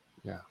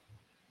 Yeah.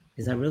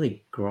 Is that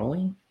really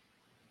growing?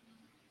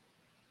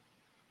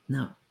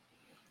 No.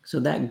 So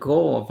that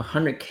goal of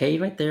 100K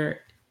right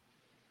there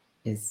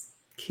is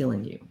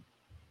killing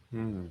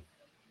you.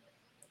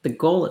 The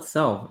goal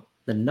itself,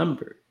 the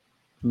number,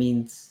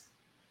 means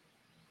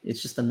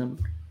it's just a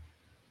number.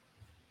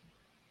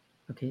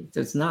 Okay, so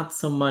it's not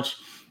so much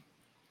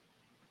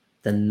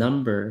the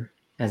number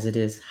as it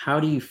is how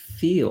do you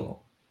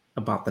feel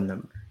about the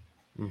number.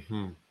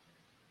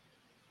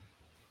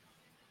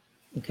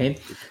 Okay,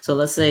 so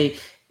let's say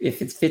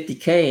if it's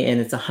 50K and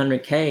it's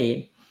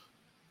 100K,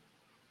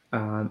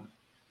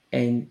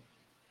 and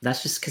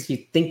that's just because you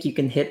think you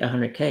can hit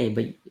 100K,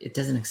 but it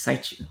doesn't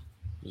excite you.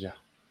 Yeah.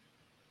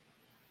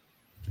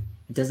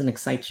 It doesn't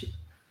excite you.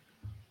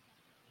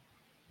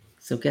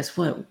 So guess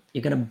what?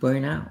 You're gonna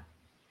burn out.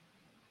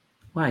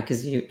 Why?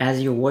 Because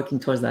as you're working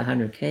towards that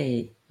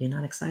 100K, you're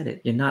not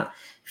excited. You're not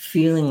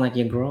feeling like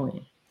you're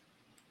growing.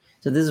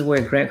 So this is where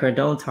Grant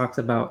Cardone talks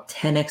about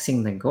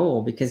 10xing the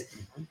goal, because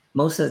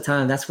most of the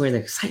time that's where the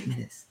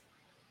excitement is.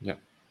 Yeah.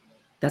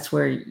 That's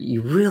where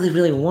you really,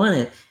 really want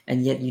it,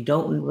 and yet you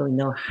don't really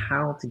know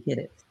how to get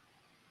it.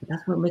 But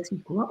that's what makes you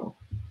grow.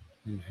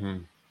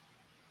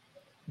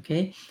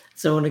 Okay?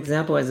 So an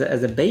example, as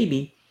a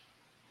baby,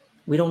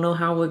 we don't know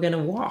how we're going to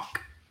walk,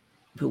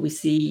 but we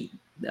see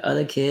the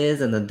other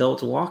kids and the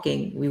adults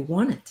walking, we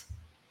want it.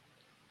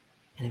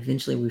 And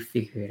eventually we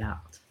figure it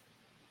out.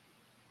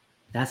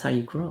 That's how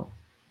you grow.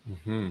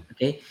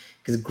 Okay?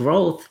 Because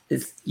growth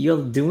is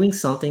you're doing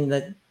something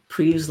that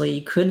previously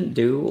you couldn't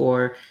do,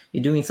 or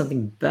you're doing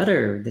something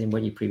better than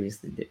what you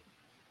previously did.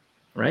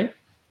 Right?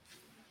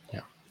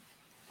 Yeah.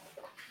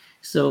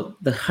 So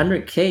the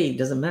 100K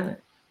doesn't matter.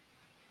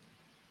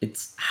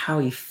 It's how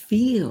you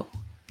feel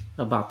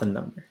about the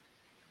number.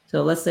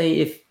 So let's say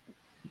if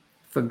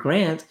for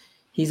Grant,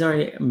 he's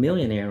already a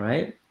millionaire,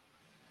 right?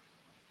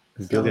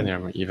 Billionaire,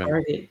 so even.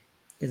 Target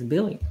is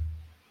billion.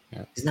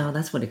 Yeah. Now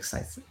that's what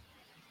excites him.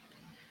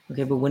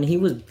 Okay, but when he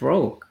was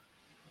broke,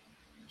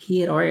 he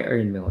had already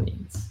earned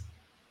millions.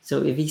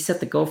 So if he set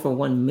the goal for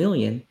 1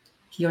 million,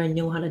 he already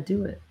knew how to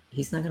do it.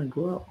 He's not going to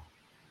grow.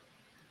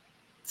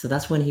 So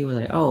that's when he was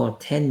like, oh,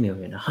 10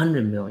 million,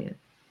 100 million.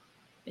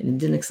 And it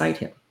didn't excite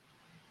him.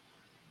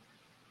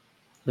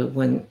 But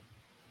when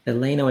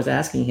Elena was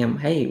asking him,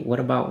 hey, what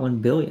about 1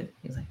 billion?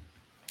 He's like,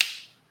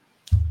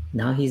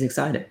 now he's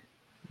excited.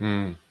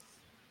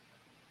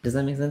 Does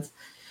that make sense?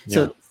 Yeah.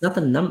 So it's not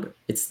the number,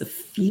 it's the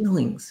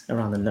feelings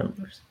around the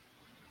numbers.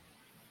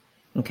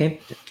 Okay.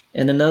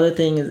 And another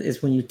thing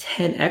is when you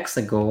 10x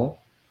a goal,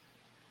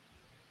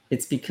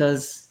 it's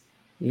because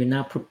you're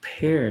not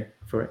prepared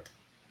for it.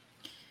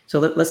 So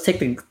let's take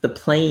the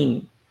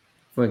plane,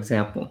 for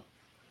example.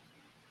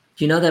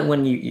 Do you know that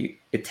when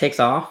it takes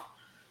off,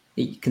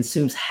 it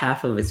consumes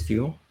half of its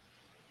fuel?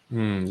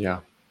 Yeah.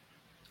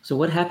 So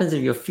what happens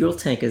if your fuel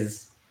tank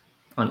is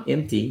on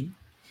empty,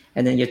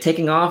 and then you're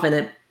taking off and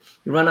then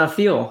you run out of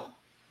fuel?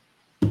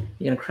 You're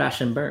going to crash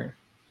and burn.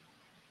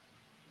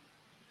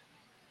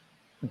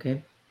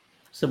 Okay.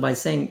 So by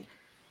saying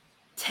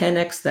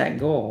 10x that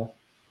goal,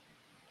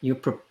 you're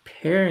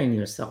preparing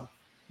yourself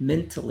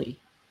mentally.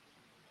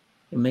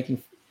 You're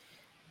making,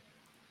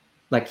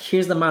 like,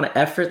 here's the amount of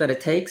effort that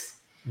it takes.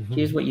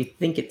 Here's what you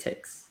think it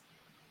takes.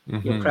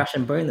 You'll crash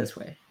and burn this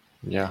way.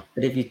 Yeah.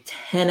 But if you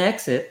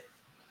 10x it,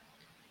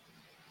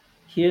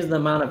 here's the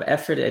amount of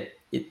effort it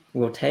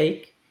will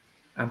take.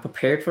 I'm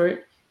prepared for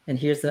it. And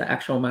here's the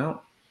actual amount.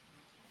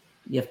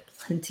 You have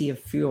plenty of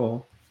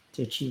fuel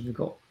to achieve the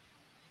goal.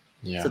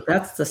 Yeah. So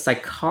that's the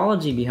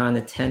psychology behind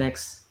the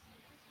 10x.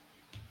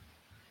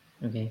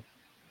 Okay.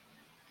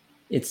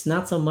 It's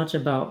not so much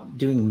about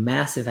doing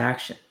massive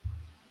action.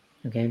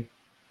 Okay.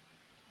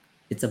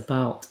 It's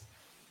about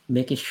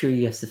making sure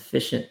you have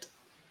sufficient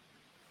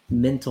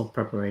mental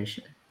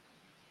preparation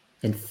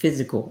and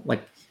physical,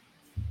 like,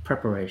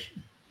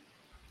 preparation.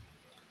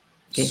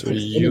 Okay? So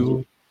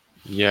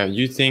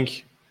you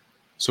think,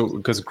 so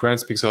because Grant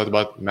speaks a lot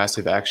about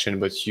massive action,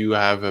 but you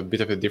have a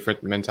bit of a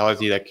different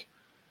mentality. Like,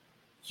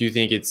 you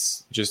think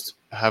it's just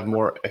have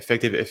more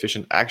effective,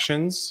 efficient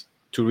actions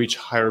to reach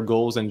higher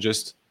goals than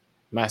just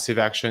massive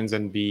actions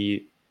and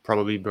be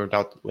probably burnt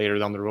out later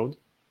down the road?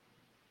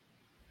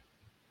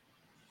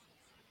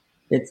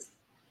 It's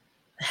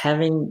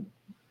having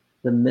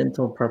the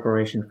mental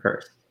preparation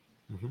first.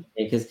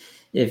 Because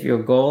if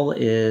your goal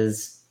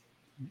is,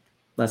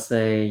 let's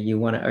say you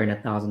want to earn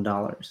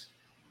 $1,000,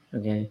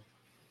 okay,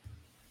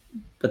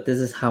 but this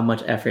is how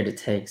much effort it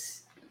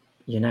takes.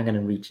 you're not going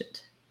to reach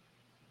it.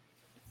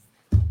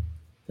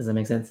 Does that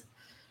make sense?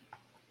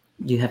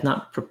 You have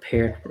not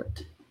prepared for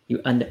it.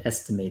 You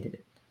underestimated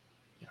it.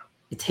 Yeah.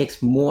 It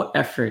takes more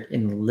effort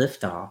in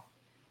liftoff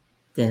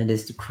than it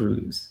is to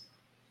cruise.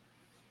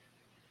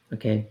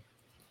 Okay?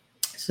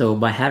 So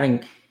by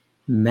having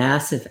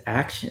massive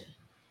action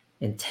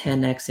and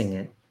 10xing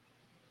it,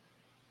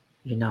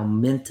 you're now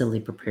mentally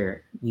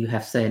prepared. You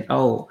have said,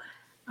 oh,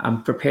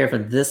 I'm prepared for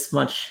this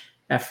much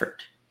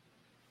effort.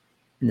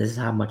 And this is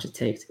how much it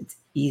takes. It's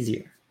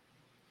easier.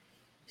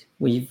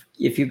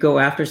 If you go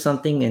after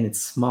something and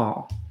it's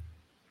small,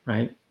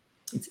 right?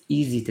 It's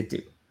easy to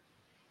do.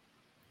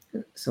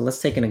 So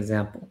let's take an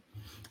example.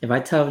 If I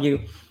tell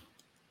you,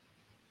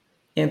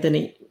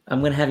 Anthony,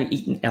 I'm going to have you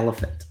eat an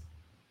elephant.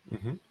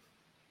 Mm-hmm.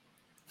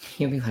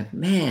 You'll be like,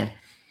 man,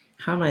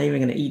 how am I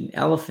even going to eat an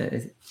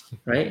elephant?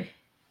 Right?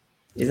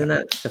 Isn't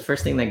that the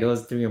first thing that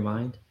goes through your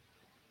mind?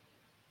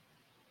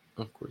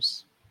 Of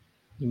course.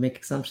 You make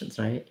assumptions,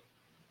 right?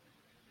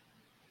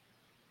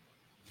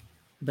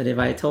 But if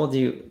I told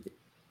you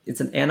it's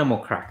an animal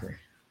cracker,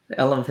 the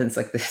elephant's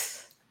like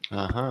this.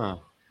 Uh-huh.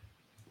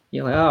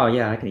 You're like, oh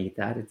yeah, I can eat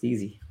that. It's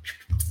easy.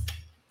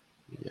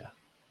 Yeah.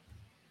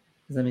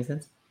 Does that make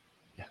sense?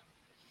 Yeah.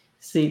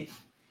 See,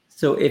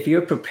 so if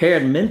you're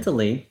prepared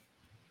mentally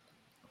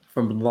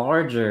from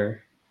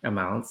larger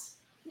amounts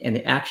and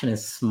the action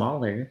is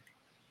smaller,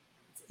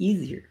 it's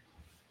easier.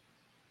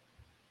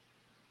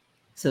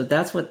 So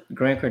that's what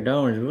Grant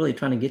Cardone is really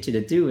trying to get you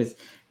to do, is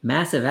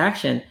massive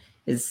action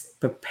is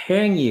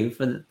preparing you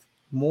for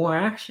more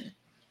action.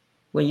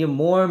 When you're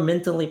more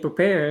mentally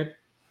prepared,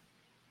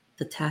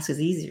 the task is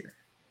easier.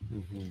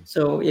 Mm-hmm.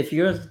 So if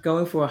you're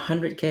going for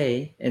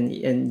 100K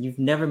and you've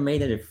never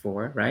made it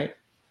before, right?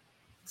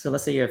 So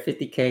let's say you're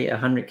 50K,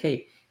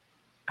 100K.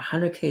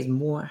 100K is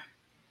more,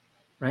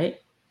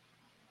 right?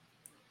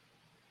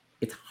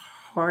 It's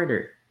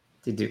harder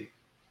to do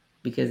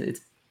because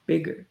it's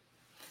bigger.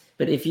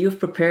 But if you've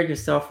prepared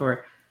yourself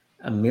for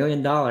 $1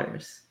 million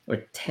or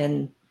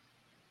 10,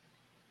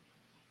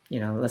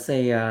 let's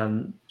say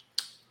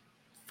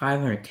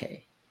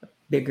 500K, a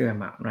bigger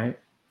amount, right?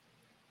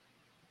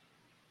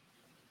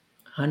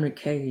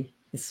 100K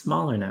is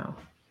smaller now.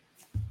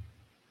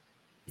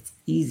 It's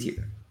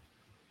easier.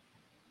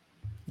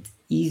 It's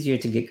easier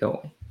to get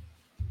going.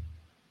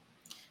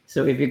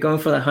 So if you're going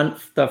for the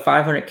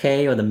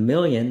 500K or the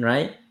million,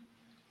 right?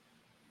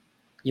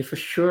 You're for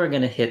sure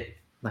going to hit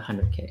the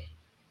 100K.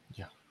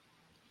 Yeah.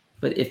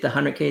 But if the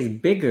 100K is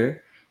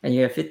bigger and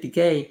you have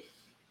 50K,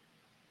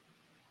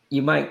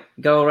 you might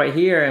go right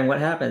here, and what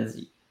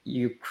happens?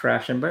 You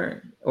crash and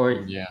burn, or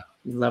you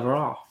level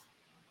off.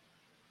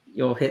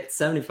 You'll hit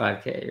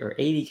 75K or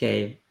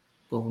 80K,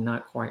 but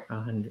not quite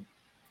 100.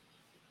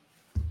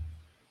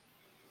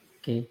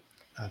 Okay.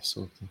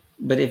 Absolutely.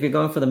 But if you're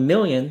going for the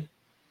million,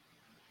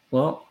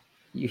 well,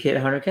 you hit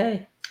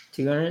 100K,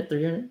 200,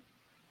 300,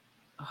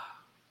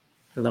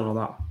 you leveled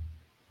off.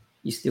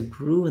 You still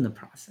grew in the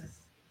process.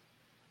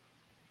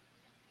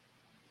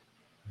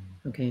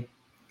 Okay.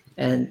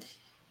 And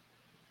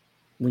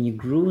when you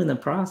grew in the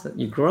process,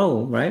 you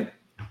grow, right?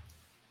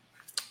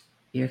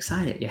 You're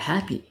excited. You're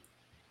happy.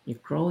 You're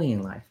growing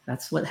in life.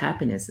 That's what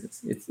happiness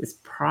is. It's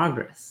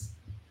progress.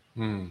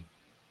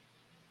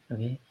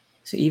 Okay.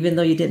 So even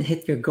though you didn't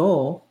hit your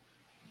goal,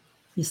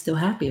 you're still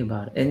happy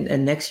about it.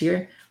 And next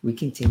year, we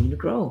continue to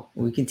grow.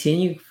 We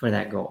continue for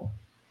that goal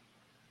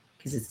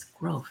because it's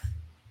growth.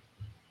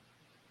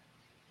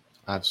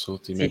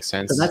 Absolutely. Makes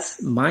sense. So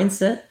that's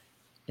mindset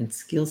and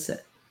skill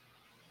set.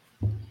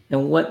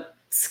 And what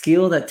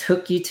skill that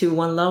took you to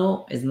one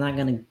level is not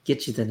going to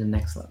get you to the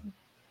next level.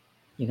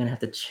 You're going to have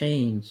to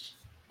change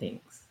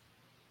things.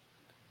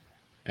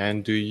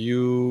 And do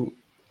you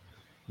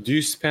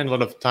spend a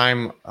lot of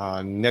time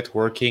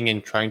networking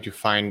and trying to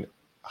find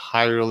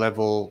higher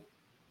level?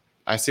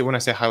 When I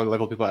say higher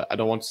level people, I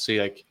don't want to say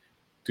like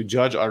to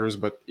judge others,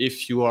 but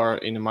if you are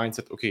in a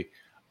mindset, okay,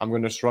 I'm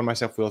going to surround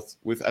myself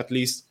with at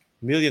least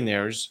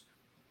millionaires,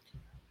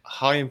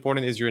 how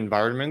important is your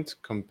environment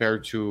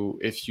compared to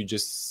if you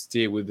just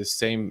stay with the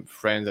same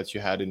friends that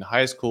you had in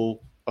high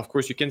school? Of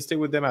course, you can stay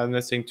with them. I'm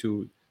not saying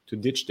to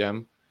ditch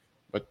them,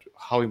 but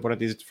how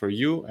important is it for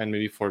you and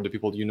maybe for the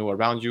people you know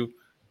around you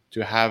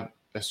to have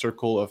a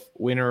circle of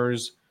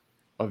winners,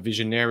 of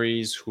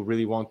visionaries who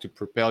really want to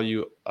propel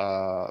you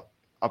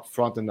up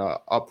front and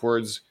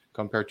upwards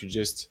compared to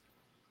just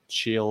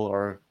chill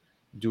or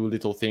do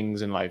little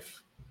things in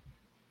life?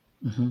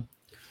 Mm-hmm.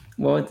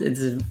 Well, it's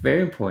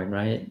very important,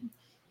 right?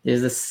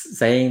 There's this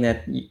saying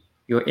that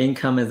your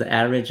income is the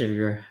average of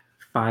your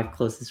 5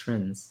 closest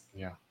friends.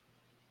 Yeah.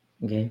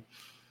 Okay.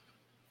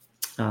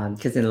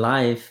 Because in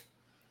life,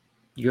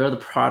 you're the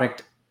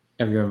product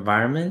of your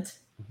environment.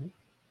 Mm-hmm.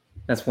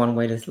 That's one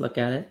way to look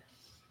at it.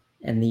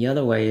 And the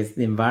other way is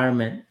the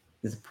environment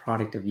is a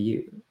product of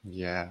you.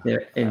 Yeah.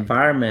 The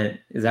environment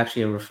is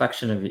actually a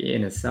reflection of you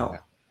in itself.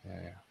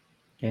 Yeah.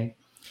 Okay.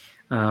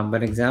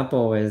 But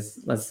example is,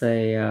 let's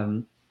say,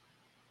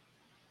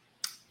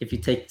 if you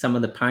take some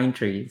of the pine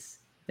trees,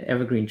 the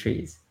evergreen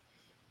trees,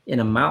 in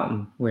a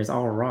mountain where it's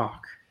all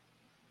rock,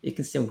 it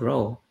can still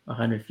grow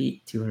 100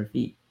 feet, 200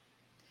 feet.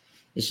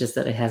 It's just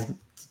that it has to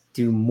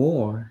do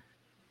more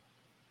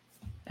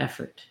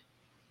effort.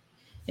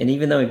 And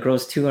even though it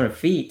grows 200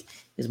 feet,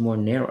 it's more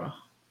narrow.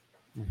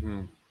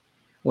 Mm-hmm.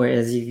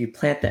 Whereas if you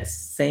plant that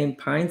same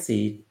pine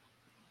seed,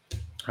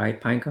 right,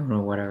 pine cone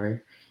or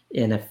whatever,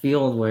 in a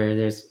field where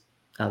there's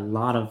a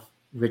lot of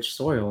rich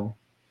soil,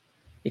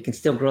 it can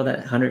still grow that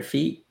 100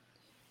 feet.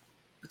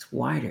 It's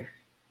wider.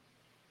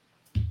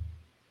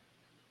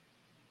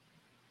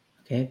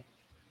 Okay.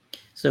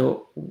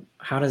 So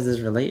how does this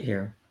relate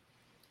here?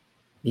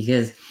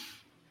 Because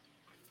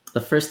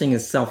the first thing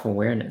is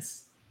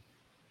self-awareness.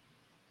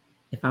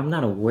 If I'm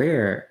not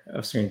aware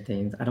of certain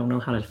things, I don't know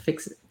how to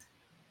fix it.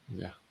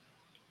 Yeah.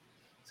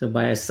 So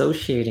by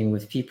associating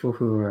with people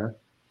who are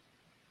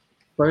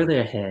further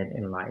ahead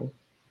in life,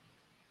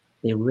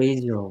 they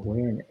raise your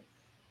awareness.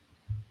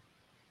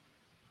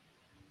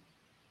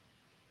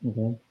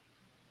 Okay.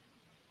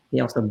 They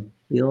also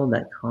build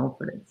that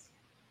confidence,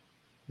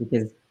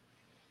 because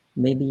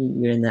maybe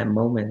you're in that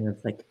moment and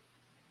it's like,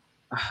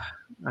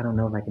 I don't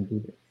know if I can do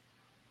this.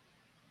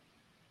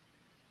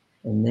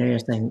 And they're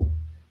saying,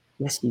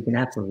 yes, you can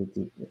absolutely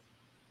do this.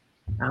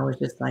 I was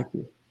just like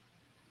you.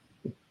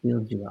 It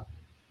builds you up,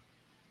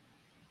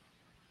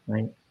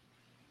 right?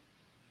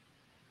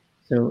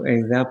 So, an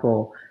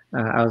example,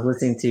 I was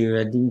listening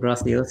to Dean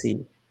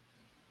Graciosi,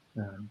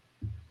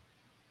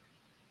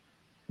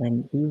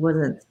 and he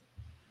wasn't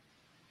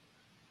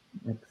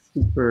like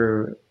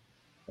super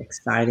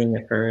exciting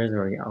at first,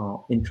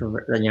 or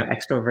introvert,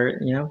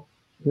 extrovert.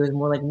 He was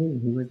more like me.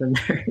 He was a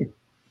nerd.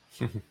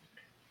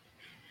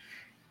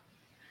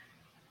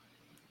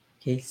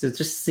 Okay, so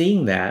just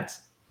seeing that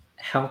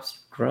helps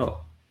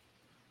grow.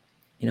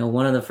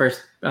 One of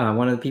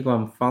the people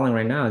I'm following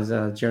right now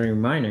is Jeremy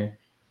Minor.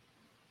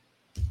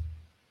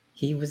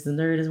 He was the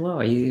nerd as well.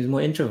 He was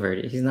more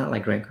introverted. He's not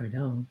like Grant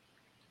Cardone,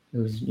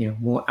 who's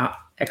more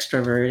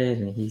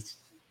extroverted, and he's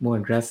more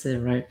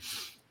aggressive, right?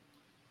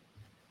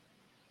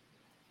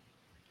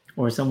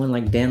 Or someone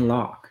like Dan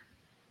Locke.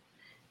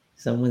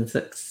 Someone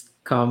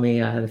called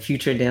me the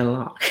future Dan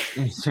Locke.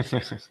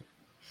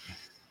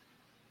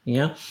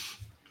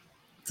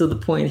 So the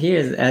point here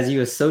is, as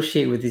you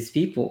associate with these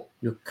people,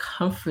 your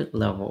comfort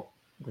level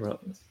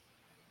grows.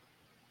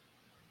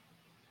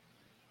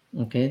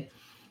 Okay?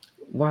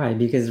 Why?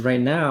 Because right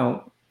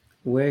now,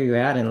 where you're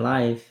at in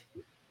life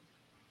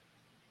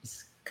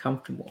is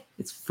comfortable.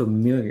 It's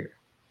familiar.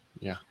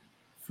 Yeah.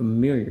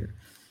 Familiar.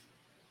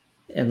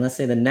 And let's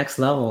say the next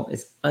level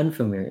is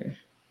unfamiliar.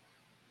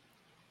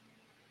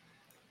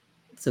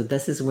 So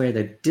this is where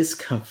the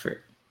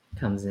discomfort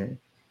comes in.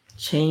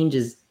 Change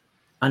is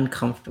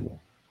uncomfortable.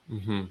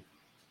 Mm-hmm.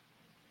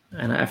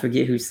 And I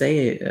forget who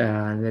said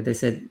it. They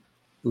said,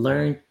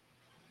 learn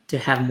to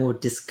have more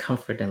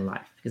discomfort in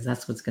life, because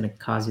that's what's going to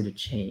cause you to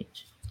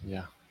change.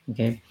 Yeah.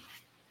 Okay.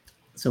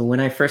 So when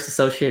I first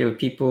associated with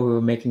people who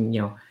were making,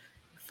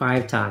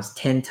 5 times,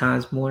 10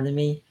 times more than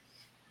me,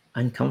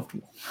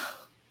 uncomfortable.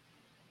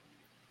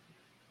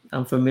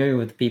 I'm familiar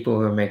with people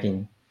who are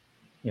making,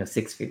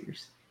 6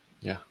 figures.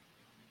 Yeah.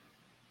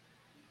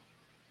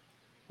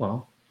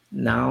 Well,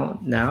 now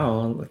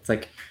it's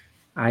like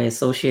I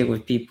associate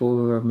with people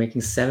who are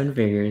making 7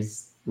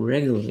 figures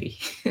regularly.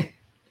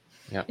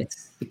 Yeah.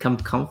 It's become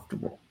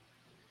comfortable.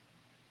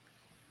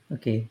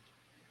 Okay.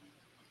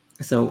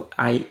 So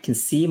I can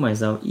see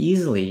myself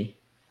easily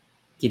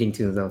getting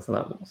to those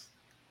levels.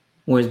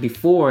 Whereas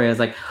before, it was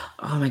like,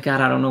 oh my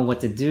God, I don't know what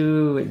to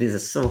do. This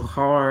is so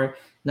hard.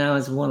 Now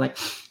it's more like,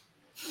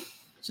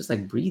 it's just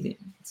like breathing.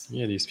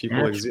 Yeah, these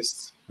people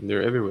exist and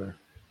they're everywhere.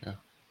 Yeah.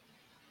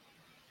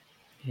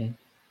 Okay.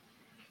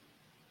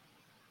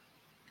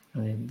 I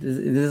mean, this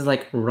is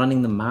like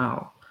running the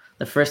mile.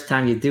 The first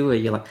time you do it,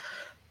 you're like,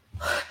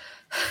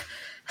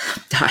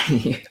 I'm dying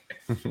here.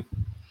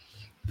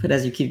 But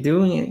as you keep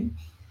doing it,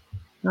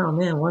 oh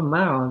man, 1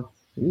 mile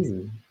is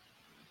easy.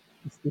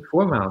 Let's do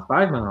 4 miles,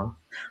 5 miles,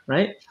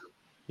 right?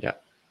 Yeah.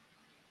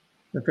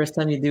 The first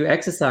time you do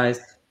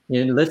exercise,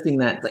 you're lifting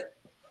that, it's like,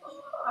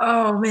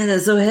 oh man,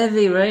 that's so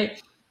heavy,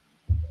 right?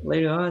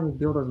 Later on, you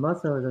build those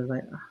muscles, it's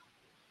like,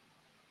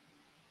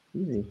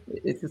 easy.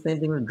 It's the same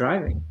thing with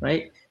driving,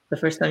 right? The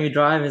first time you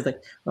drive is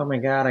like, oh my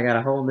God, I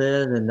gotta hold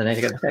this, and then I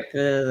gotta check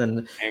this,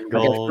 and I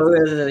gotta throw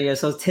it, and you're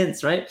so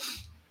tense, right?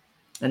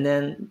 And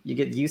then you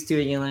get used to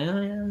it, and you're like,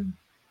 oh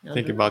yeah.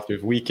 Think about your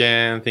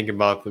weekend, think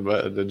about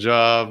the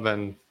job,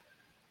 and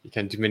you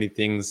can do many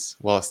things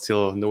while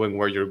still knowing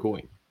where you're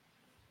going.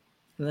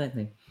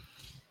 Exactly.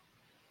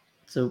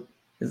 So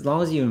as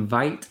long as you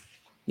invite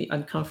the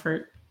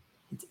uncomfort,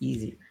 it's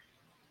easier.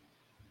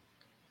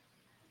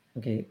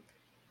 Okay.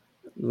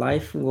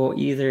 Life will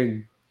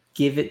either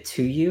give it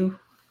to you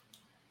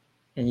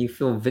and you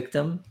feel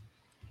victim,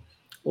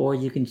 or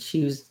you can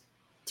choose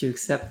to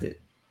accept it.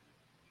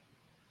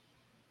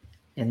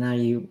 And now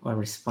you are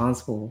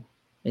responsible,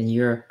 and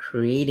you're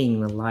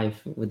creating the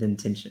life with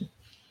intention.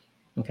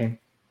 Okay.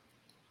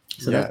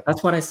 So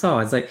that's what I saw.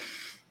 It's like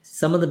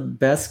some of the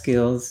best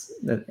skills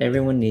that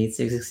everyone needs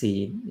to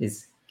succeed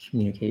is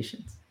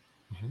communications.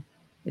 Mm-hmm.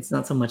 It's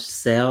not so much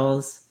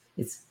sales.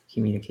 It's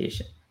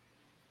communication.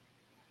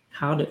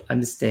 How to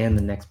understand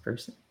the next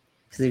person.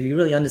 Because if you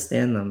really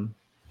understand them,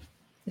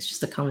 it's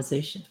just a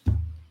conversation.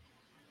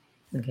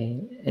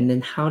 Okay. And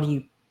then how do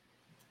you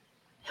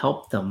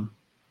help them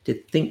to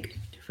think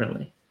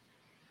differently?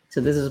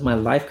 So this is my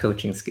life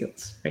coaching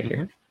skills right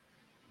here.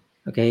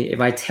 Okay. If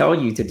I tell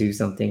you to do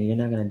something, you're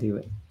not going to do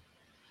it.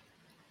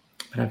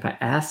 But if I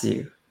ask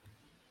you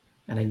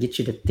and I get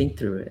you to think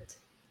through it,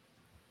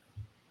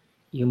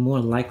 you're more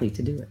likely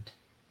to do it.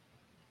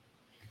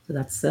 So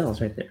that's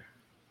sales right there.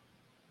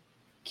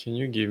 Can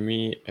you give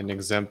me an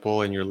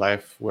example in your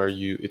life where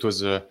it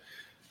was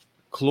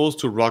close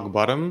to rock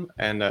bottom,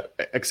 and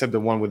except the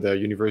one with the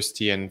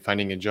university and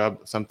finding a job,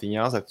 something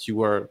else that you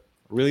were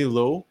really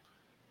low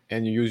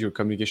and you use your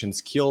communication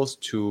skills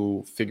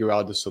to figure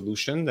out the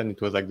solution, and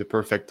it was like the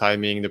perfect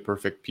timing, the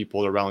perfect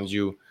people around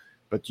you,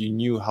 but you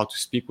knew how to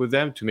speak with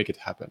them to make it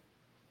happen?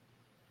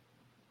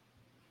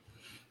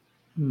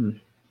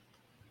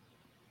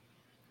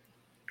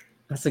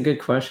 That's a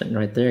good question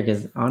right there,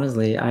 because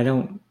honestly, I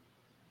don't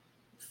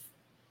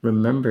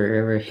remember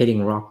ever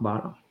hitting rock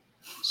bottom.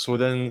 So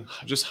then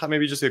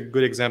maybe just a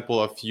good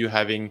example of you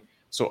having,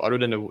 so other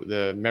than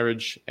the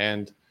marriage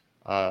and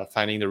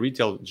finding the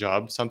retail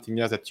job, something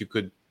else that you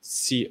could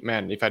see,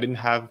 man, if I didn't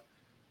have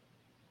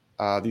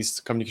these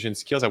communication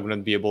skills, I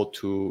wouldn't be able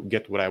to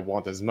get what I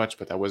want as much,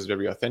 but I was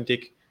very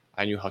authentic.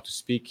 I knew how to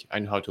speak, I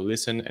knew how to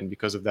listen, and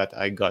because of that,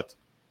 I got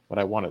what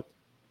I wanted.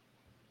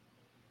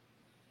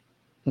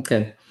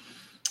 Okay.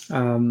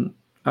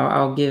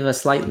 I'll give a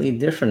slightly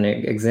different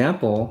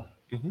example,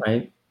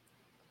 right?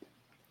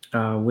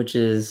 Which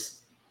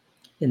is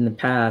in the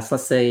past,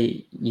 let's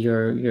say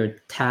you're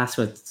tasked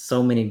with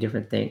so many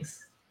different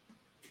things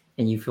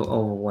and you feel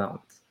overwhelmed.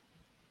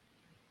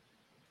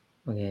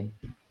 Okay.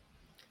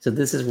 So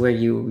this is where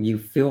you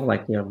feel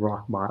like you're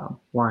rock bottom.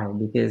 Why?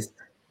 Because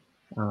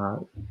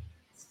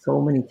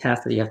so many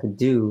tasks that you have to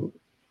do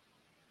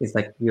is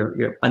like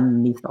you're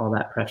underneath all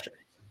that pressure,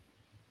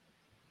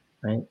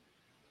 right?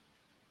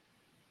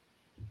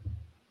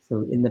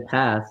 So in the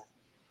past,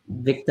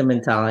 victim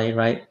mentality,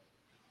 right?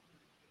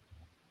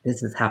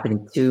 This is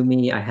happening to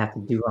me. I have to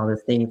do all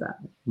these things.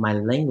 My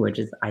language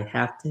is I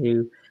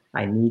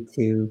need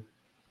to,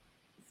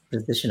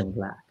 position of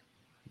black.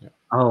 Yeah.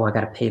 Oh, I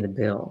got to pay the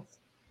bills.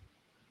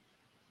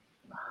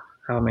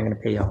 How am I going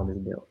to pay all these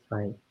bills,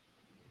 right?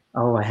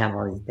 Oh, I have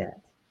all these debts.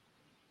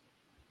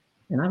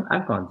 And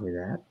I've gone through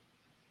that.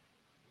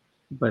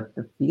 But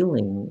the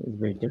feeling is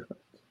very different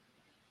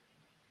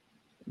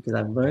because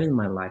I've learned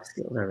my life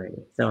skills already.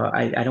 So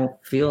I don't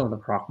feel the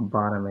rock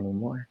bottom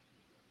anymore.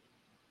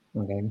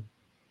 Okay.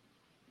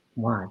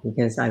 Why?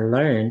 Because I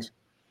learned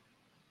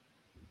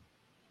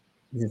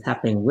this is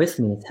happening with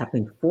me, it's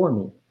happening for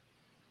me.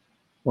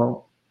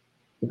 Well,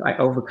 if I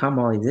overcome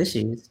all these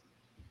issues,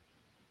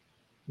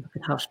 look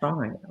at how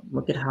strong I am.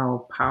 Look at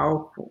how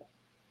powerful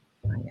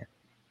I am.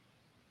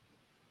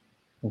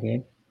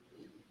 Okay.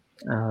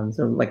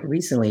 So like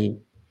recently,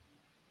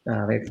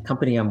 the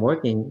company I'm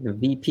working, the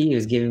VP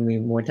is giving me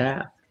more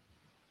tasks.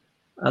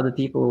 Other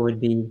people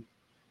would be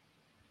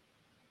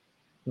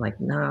like,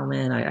 "Nah,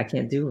 man, I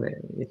can't do it.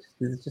 This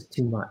is just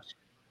too much."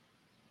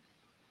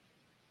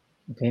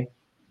 Okay,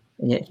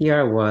 and yet here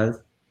I was,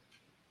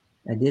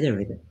 I did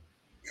everything.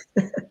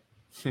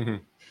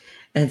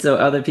 And so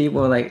other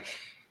people like,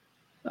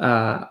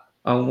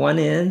 on one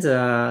end,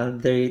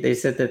 they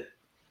said that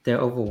they're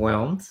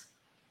overwhelmed.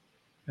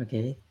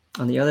 Okay,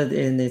 on the other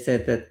end, they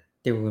said that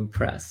they were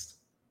impressed.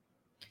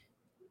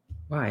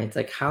 Why? It's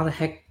like, how the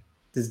heck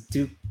does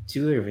Duke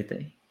do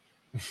everything?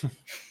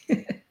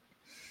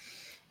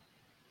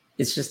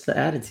 It's just the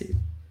attitude.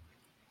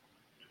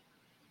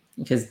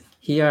 Because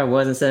here I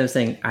was, instead of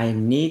saying, I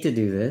need to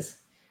do this,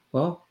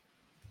 well,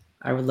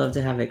 I would love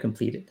to have it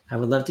completed. I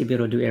would love to be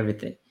able to do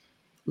everything.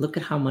 Look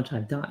at how much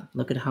I've done.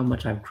 Look at how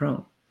much I've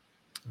grown.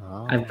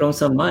 I've grown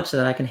so much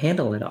that I can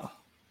handle it all.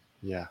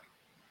 Yeah.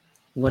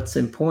 What's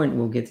important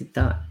will get it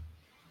done.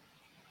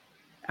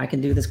 I can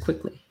do this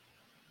quickly.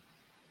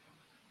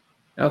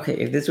 Okay,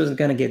 if this was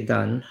going to get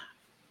done,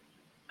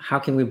 how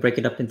can we break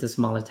it up into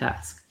smaller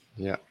tasks?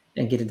 Yeah.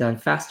 And get it done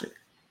faster?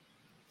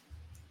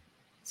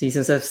 See,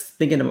 since I was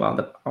thinking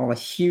about all the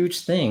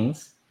huge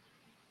things,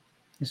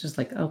 it's just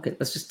like, okay,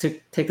 let's just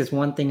take this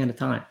one thing at a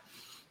time.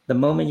 The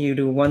moment you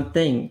do one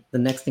thing, the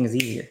next thing is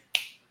easier.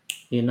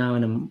 You're now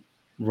in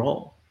a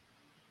roll,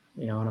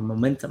 on a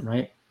momentum,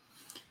 right?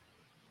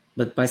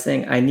 But by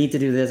saying, I need to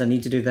do this, I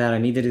need to do that, I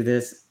need to do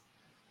this,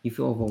 you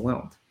feel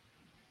overwhelmed.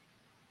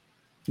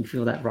 You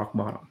feel that rock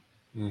bottom.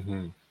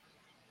 Mm-hmm.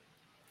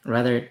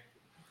 Rather,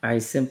 I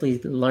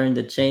simply learn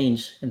to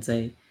change and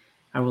say,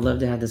 I would love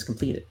to have this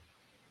completed.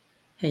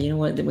 Hey, you know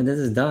what? When this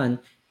is done,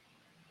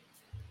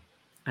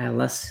 I have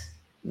less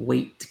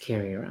weight to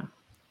carry around.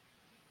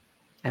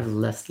 I have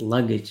less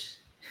luggage,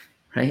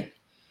 right?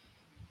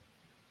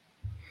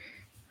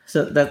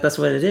 So that's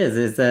what it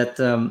is that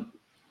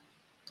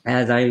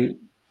as I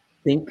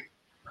think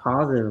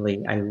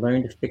positively, I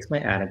learn to fix my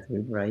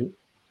attitude, right?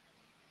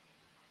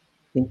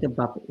 Think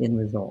about the end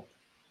result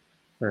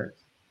first.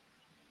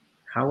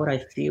 How would I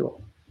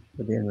feel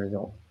for the end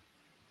result,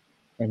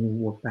 and you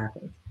work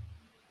backwards.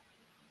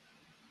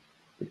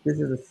 But this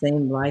is the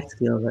same life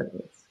skill that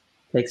it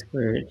takes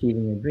for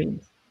achieving your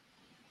dreams,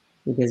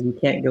 because you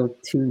can't go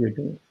to your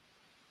dreams.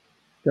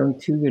 Going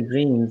to your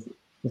dreams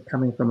is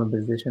coming from a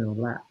position of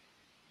lack.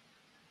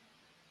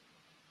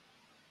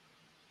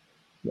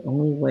 The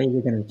only way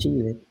you're going to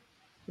achieve it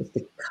is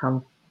to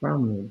come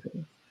from your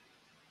dreams,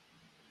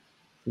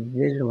 to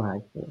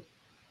visualize it,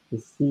 to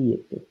see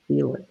it, to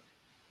feel it.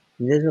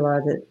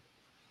 Visualize it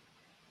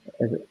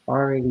as it's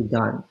already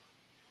done,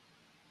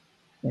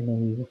 and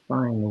then you will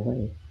find a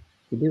way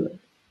to do it.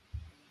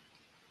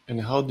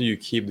 And how do you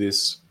keep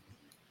these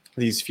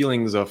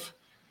feelings of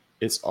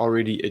it's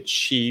already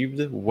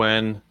achieved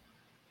when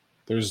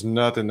there's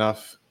not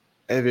enough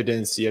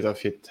evidence yet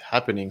of it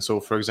happening? So,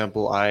 for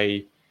example,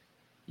 I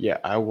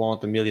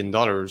want $1 million,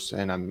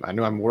 and I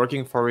know I'm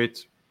working for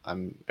it.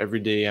 Every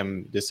day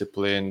I'm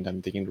disciplined.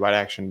 I'm taking the right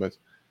action, but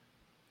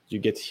you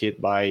get hit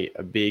by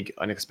a big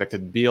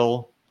unexpected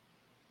bill,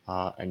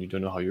 and you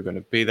don't know how you're going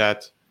to pay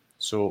that.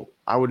 So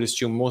I would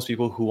assume most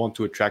people who want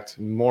to attract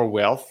more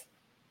wealth,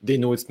 they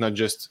know it's not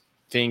just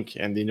think,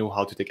 and they know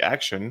how to take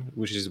action,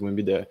 which is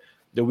maybe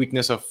the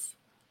weakness of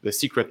The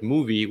Secret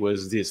movie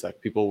was this,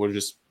 like people were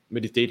just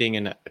meditating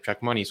and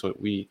attract money. So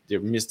they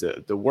missed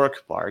the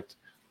work part.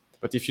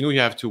 But if you know you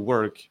have to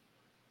work,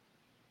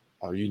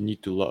 or you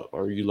need to love,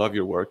 or you love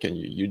your work and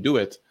you do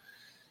it,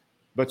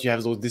 but you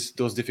have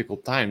those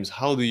difficult times,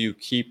 how do you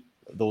keep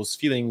those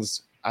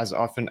feelings as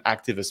often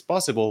active as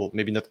possible?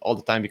 Maybe not all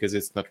the time because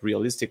it's not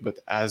realistic, but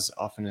as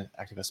often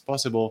active as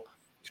possible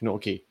to know,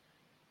 okay,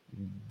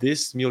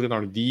 this million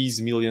or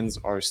these millions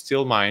are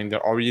still mine.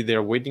 They're already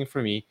there waiting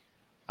for me.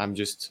 I'm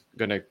just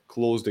going to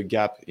close the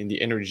gap in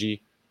the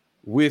energy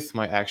with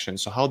my action.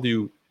 So how do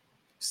you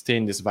stay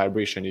in this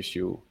vibration, if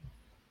you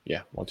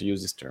want to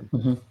use this term?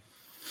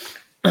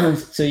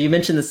 So you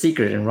mentioned The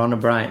Secret and Ron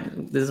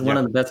O'Brien. This is one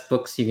of the best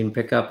books you can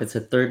pick up. It's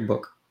a third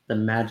book, The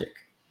Magic.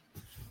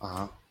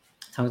 Uh-huh.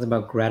 It talks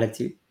about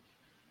gratitude.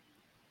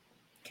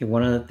 Okay,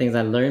 one of the things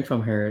I learned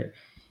from her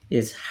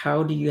is,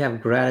 how do you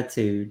have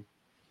gratitude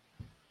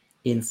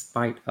in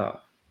spite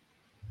of?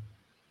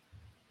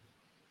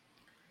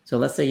 So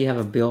let's say you have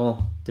a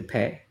bill to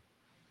pay.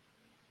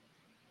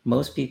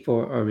 Most people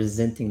are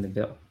resenting the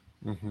bill.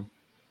 Mm-hmm.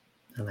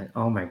 They're like,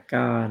 oh my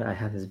God, I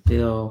have this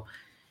bill.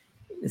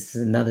 This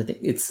is another thing.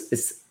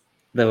 It's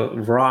the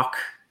rock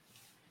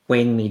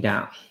weighing me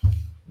down.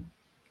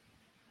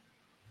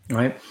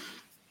 Right?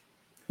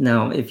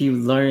 Now, if you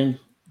learn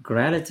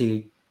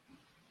gratitude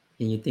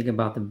and you think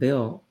about the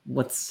bill,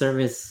 what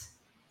service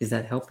is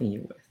that helping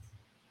you with?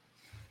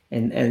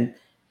 And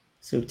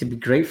so to be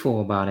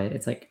grateful about it,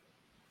 it's like,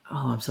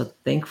 oh, I'm so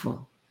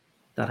thankful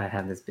that I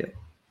have this bill.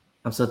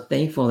 I'm so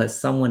thankful that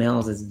someone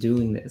else is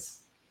doing this,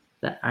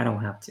 that I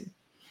don't have to.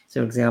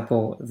 So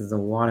example, there's a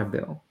water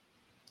bill.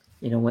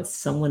 You know what?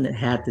 Someone that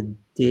had to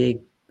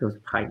dig those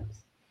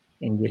pipes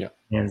and get their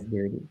hands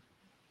dirty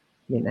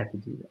didn't have to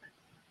do that.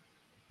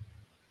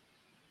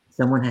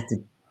 Someone had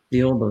to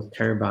build those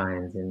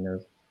turbines and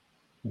those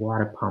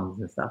water pumps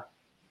and stuff.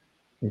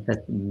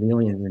 Invest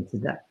millions into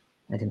that.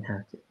 I didn't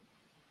have to.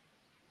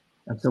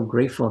 I'm so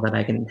grateful that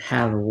I can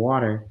have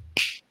water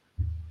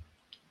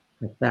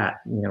like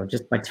that,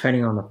 just by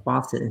turning on the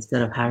faucet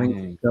instead of having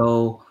to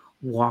go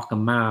walk a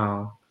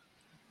mile,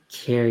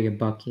 carry a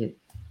bucket,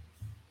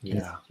 and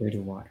it's dirty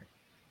water.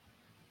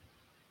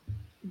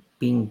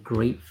 Being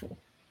grateful.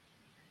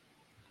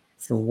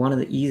 So one of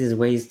the easiest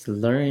ways to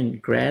learn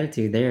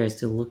gratitude there is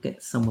to look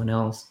at someone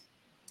else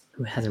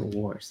who has it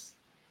worse.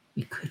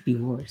 It could be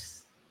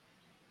worse.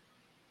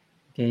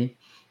 Okay?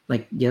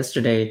 Like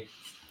yesterday,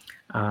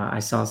 I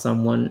saw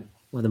someone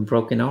with a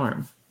broken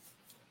arm.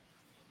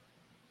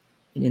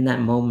 And in that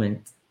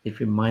moment, it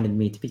reminded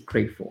me to be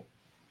grateful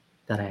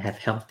that I have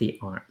healthy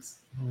arms.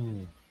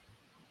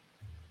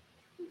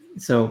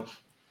 So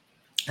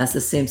that's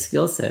the same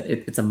skill set.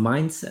 It's a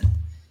mindset.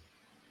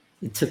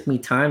 It took me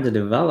time to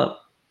develop.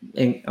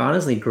 And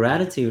honestly,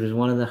 gratitude is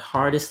one of the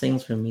hardest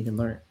things for me to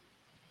learn.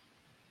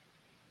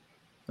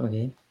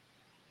 Okay.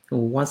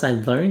 Once I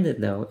learned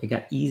it, though, it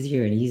got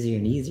easier and easier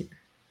and easier.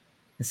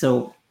 And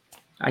so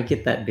I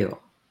get that bill.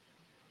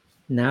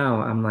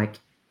 Now I'm like,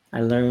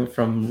 I learned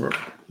from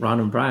Ron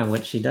O'Brien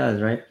what she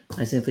does, right?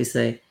 I simply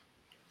say,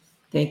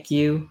 thank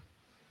you,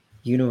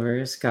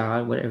 universe,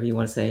 God, whatever you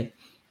want to say.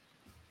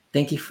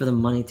 Thank you for the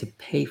money to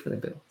pay for the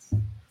bills.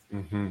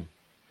 Mm-hmm.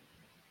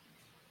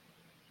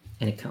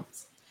 And it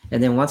comes.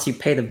 And then once you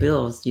pay the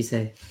bills, you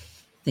say,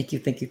 thank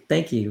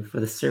you for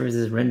the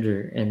services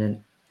rendered. And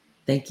then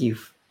thank you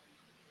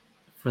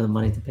for the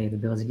money to pay the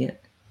bills again.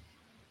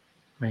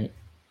 Right?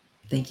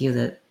 Thank you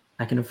that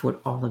I can afford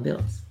all the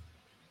bills.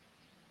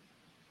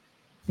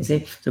 You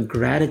see? So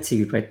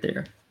gratitude right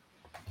there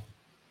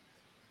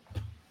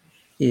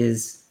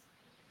is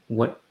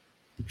what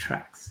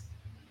attracts.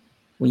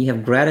 When you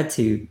have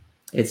gratitude,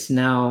 it's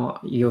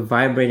now you're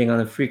vibrating on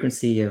the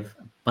frequency of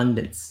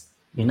abundance.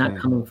 You're not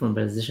coming from a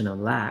position of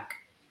lack.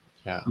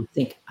 Yeah. You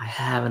think, I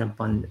have an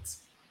abundance.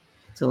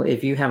 So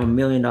if you have $1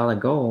 million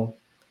goal,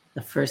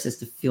 The first is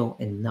to feel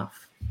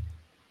enough.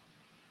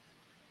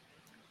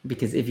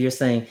 Because if you're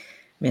saying,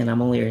 man,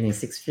 I'm only earning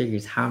 6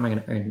 figures, how am I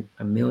going to earn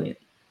 $1 million?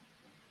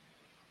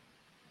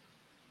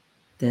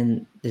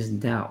 Then there's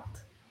doubt,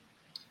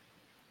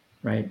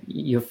 right?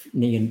 You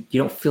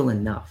don't feel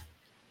enough.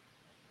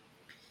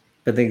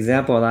 But the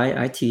example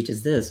I teach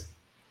is this.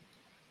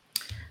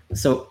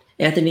 So,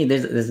 Anthony,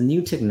 there's a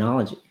new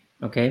technology,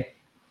 okay?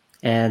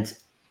 And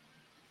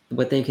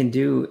what they can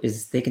do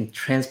is they can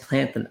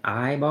transplant an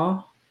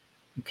eyeball,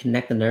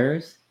 connect the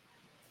nerves,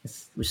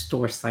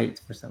 restore sight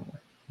for someone.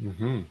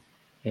 Mm-hmm.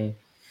 Okay,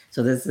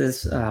 so there's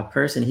this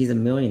person, he's a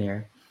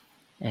millionaire,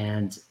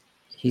 and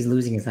he's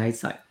losing his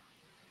eyesight,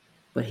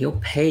 but he'll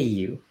pay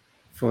you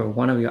for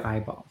one of your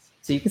eyeballs.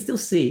 So you can still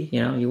see,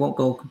 you won't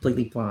go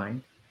completely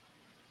blind.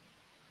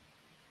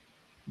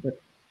 But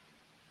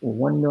for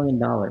 $1 million,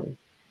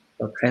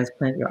 they'll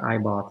transplant your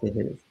eyeball to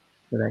his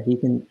so that he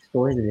can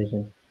restore his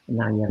vision, and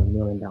now you have $1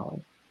 million.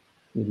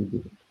 Would you do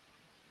it?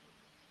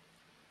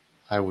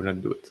 I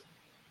wouldn't do it.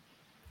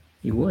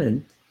 You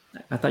wouldn't?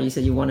 I thought you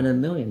said you wanted $1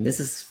 million. This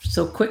is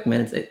so quick,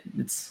 man.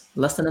 It's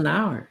less than an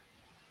hour.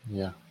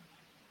 Yeah.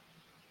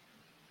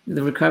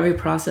 The recovery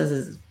process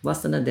is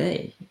less than a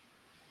day.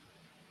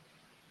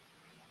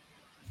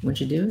 Wouldn't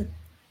you do it?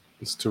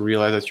 It's to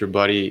realize that your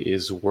body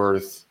is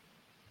worth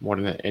more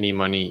than any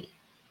money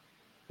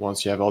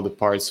once you have all the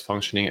parts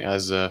functioning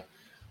as an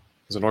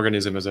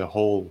organism as a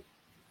whole.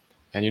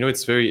 And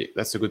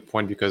that's a good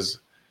point, because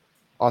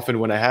often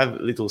when I have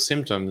little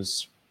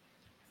symptoms,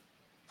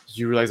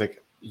 you realize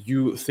like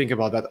you think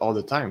about that all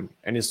the time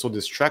and it's so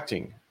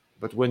distracting.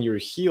 But when you're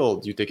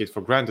healed, you take it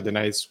for granted. And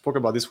I spoke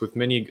about this with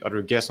many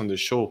other guests on the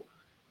show,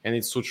 and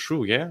it's so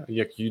true. Yeah.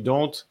 Like you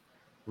don't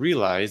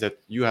realize that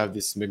you have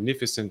this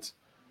magnificent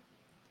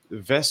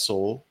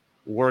vessel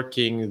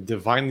working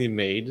divinely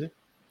made,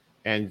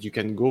 and you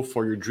can go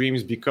for your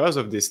dreams because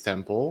of this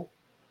temple.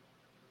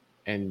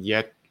 And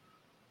yet,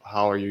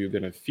 how are you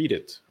going to feed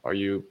it? Are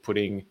you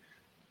putting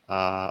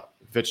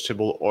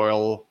vegetable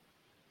oil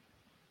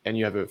and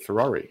you have a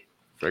Ferrari,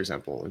 for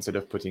example, instead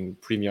of putting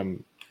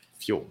premium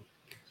fuel?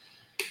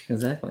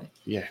 Exactly.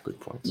 Yeah, good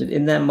point.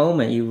 In that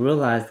moment, you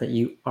realize that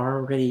you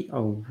already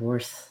are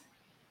worth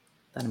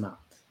that amount.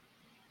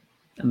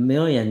 $1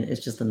 million is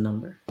just a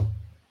number,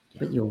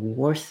 but you're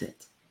worth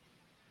it.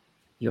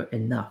 You're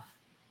enough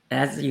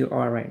as you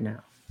are right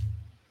now.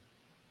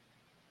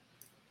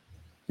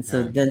 And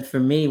so then for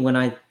me, when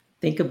I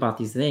think about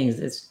these things,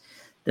 it's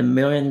the $1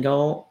 million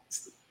goal.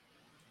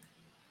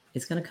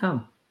 It's going to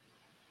come.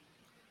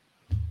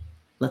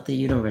 Let the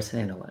universe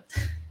handle it.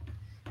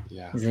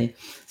 Yeah. You see?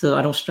 So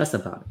I don't stress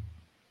about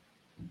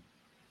it.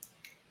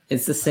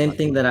 It's the same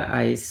thing that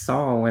I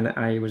saw when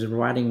I was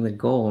writing the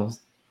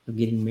goals of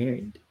getting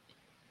married.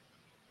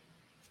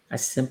 I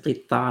simply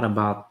thought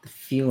about the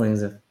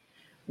feelings of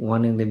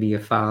wanting to be a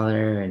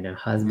father and a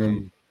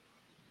husband.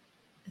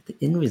 The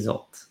end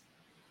result.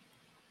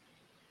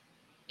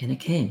 And it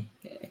came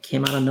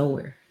out of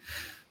nowhere.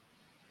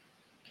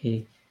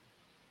 Okay.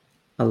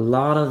 A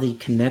lot of the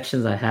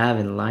connections I have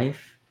in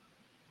life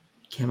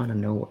came out of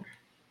nowhere.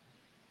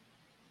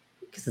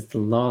 Because it's the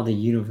law of the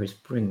universe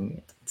bringing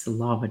it. It's the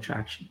law of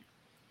attraction.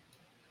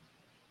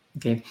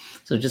 Okay.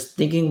 So just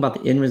thinking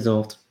about the end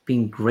result,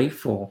 being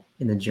grateful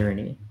in the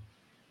journey.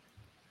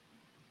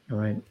 All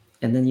right.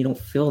 And then you don't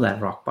feel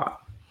that rock bottom,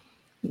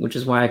 which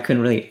is why I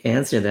couldn't really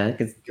answer that.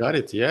 Got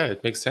it. Yeah,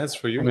 it makes sense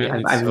for you,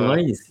 man. I've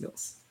learned these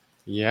skills.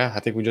 Yeah, I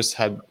think we just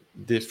had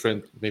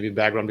different maybe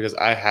background, because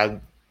I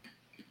had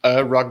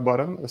a rock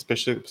bottom,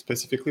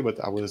 specifically, but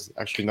I was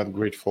actually not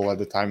grateful at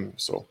the time.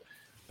 So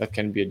that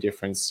can be a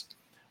difference.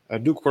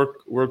 Duke,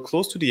 we're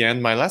close to the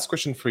end. My last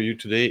question for you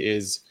today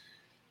is,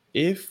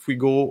 if we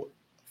go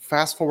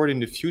fast forward in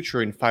the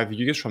future in 5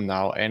 years from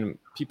now, and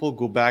people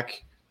go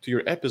back to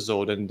your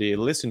episode and they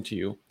listen to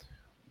you,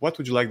 what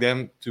would you like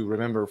them to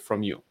remember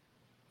from you,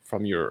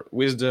 from your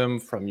wisdom,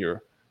 from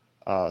your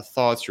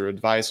thoughts, your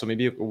advice? So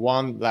maybe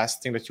one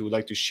last thing that you would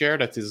like to share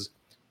that is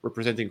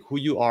representing who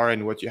you are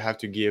and what you have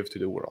to give to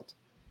the world.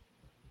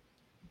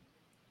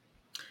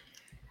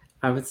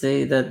 I would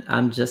say that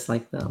I'm just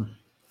like them.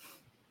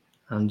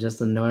 I'm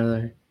just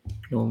another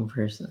normal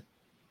person.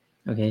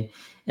 Okay.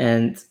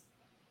 And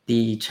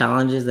the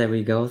challenges that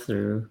we go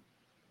through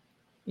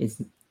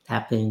is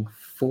happening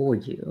for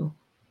you,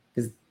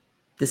 because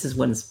this is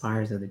what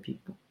inspires other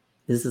people.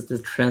 This is the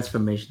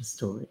transformation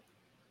story.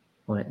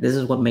 Right? This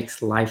is what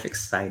makes life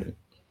exciting.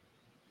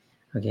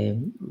 Okay.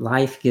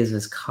 Life gives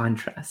us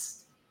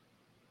contrast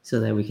so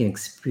that we can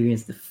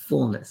experience the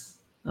fullness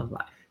of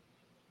life.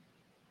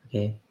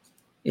 Okay.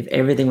 If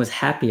everything was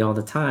happy all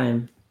the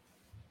time,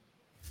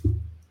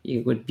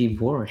 it would be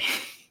boring.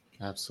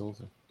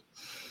 Absolutely.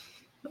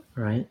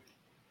 Right?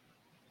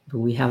 But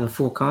we have a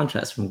full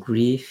contrast, from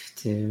grief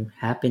to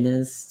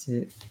happiness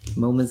to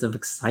moments of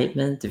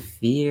excitement to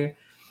fear.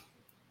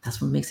 That's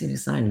what makes it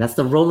exciting. That's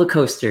the roller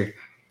coaster.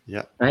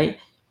 Yeah. Right?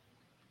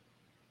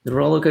 The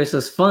roller coaster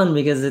is fun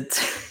because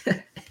it's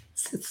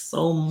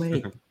so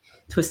many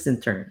twists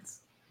and turns.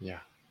 Yeah.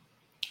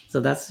 So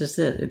that's just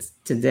it. It's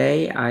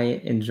today I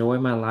enjoy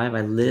my life.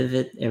 I live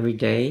it every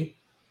day,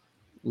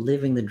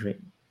 living the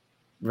dream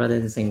rather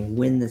than saying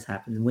when this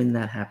happens, when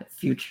that happens,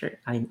 future.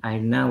 I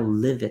now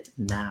live it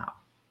now.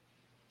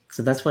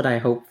 So that's what I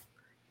hope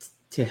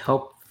to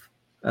help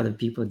other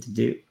people to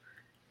do,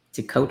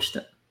 to coach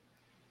them.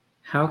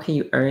 How can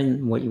you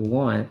earn what you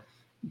want,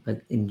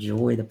 but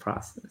enjoy the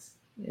process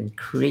and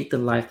create the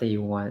life that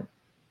you want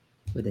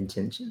with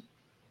intention?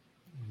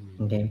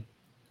 Okay.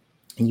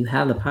 And you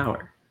have the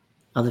power.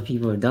 Other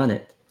people have done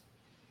it.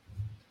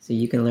 So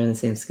you can learn the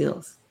same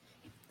skills.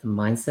 The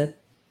mindset,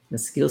 the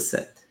skill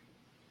set,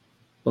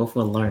 both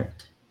were learned.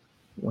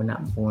 We're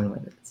not born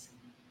with it.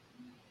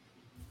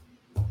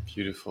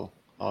 Beautiful.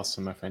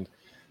 Awesome, my friend.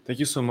 Thank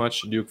you so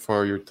much, Duke,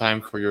 for your time,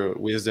 for your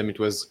wisdom. It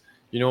was,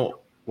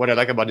 what I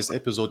like about this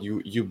episode,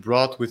 you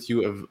brought with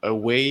you a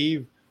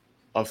wave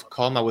of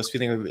calm I was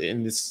feeling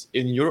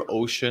in your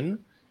ocean,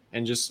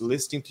 and just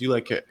listening to you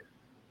like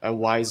a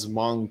wise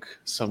monk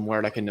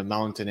somewhere like in the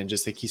mountain, and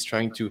just like he's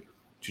trying to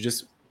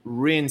just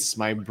rinse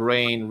my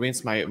brain,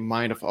 rinse my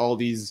mind of all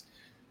these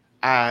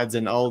ads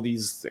and all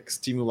these like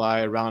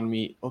stimuli around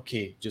me.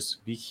 Okay,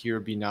 just be here,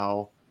 be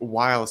now,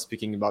 while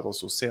speaking about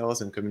also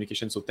sales and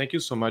communication. So thank you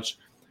so much.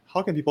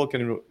 How can people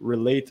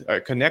relate or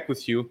connect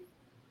with you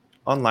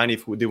online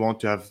if they want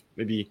to have,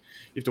 maybe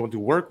if they want to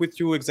work with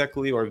you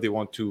exactly, or if they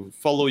want to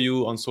follow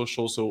you on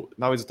social? So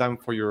now is the time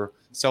for your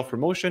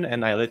self-promotion,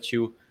 and I let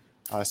you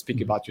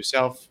speak about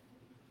yourself.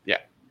 Yeah,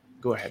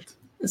 go ahead.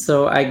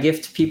 So I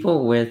gift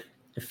people with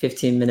a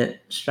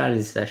 15-minute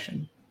strategy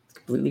session. It's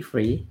completely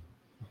free.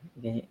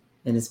 Okay.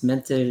 And it's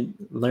meant to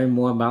learn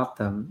more about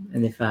them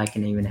and if I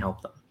can even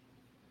help them.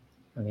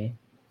 Okay.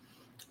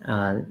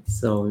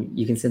 So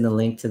you can send the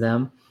link to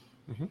them.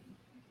 Mm-hmm.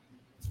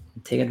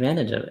 Take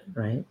advantage of it,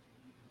 right?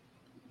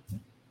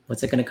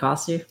 What's it going to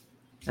cost you?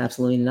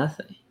 Absolutely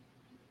nothing.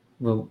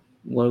 Well,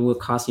 what will it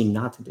cost you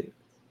not to do it?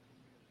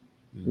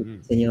 Mm-hmm.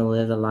 Continue to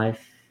live the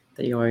life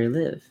that you already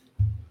live.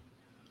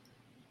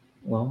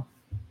 Well,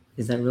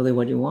 is that really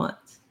what you want?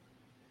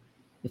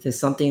 If there's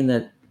something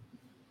that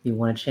you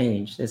want to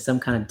change, there's some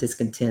kind of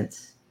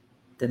discontent,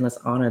 then let's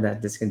honor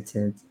that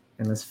discontent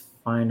and let's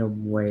find a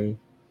way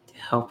to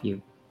help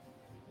you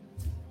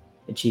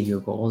achieve your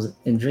goals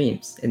and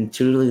dreams and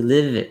truly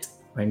live it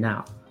right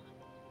now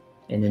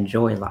and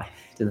enjoy life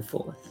to the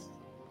fullest.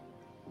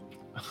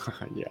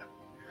 Yeah.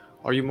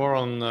 Are you more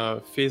on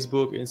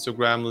Facebook,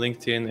 Instagram,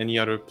 LinkedIn, any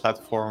other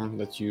platform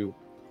that you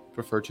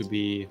prefer to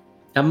be?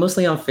 I'm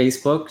mostly on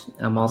Facebook.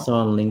 I'm also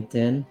on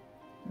LinkedIn.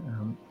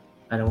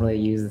 I don't really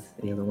use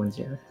the other ones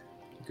yet.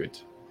 Good.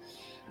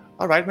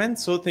 All right, man.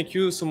 So thank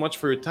you so much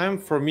for your time.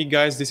 For me,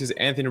 guys, this is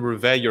Anthony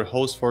Brevet, your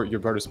host for Your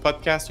Brothers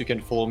Podcast. You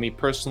can follow me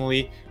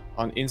personally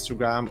on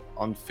Instagram,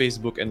 on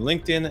Facebook, and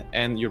LinkedIn,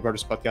 and Your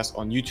Brothers Podcast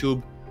on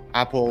YouTube,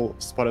 Apple,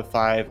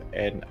 Spotify,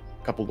 and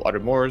a couple of other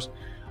more.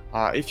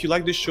 If you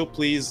like this show,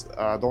 please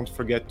don't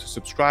forget to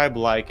subscribe,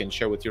 like, and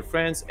share with your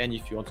friends. And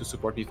if you want to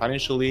support me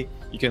financially,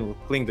 you can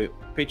click the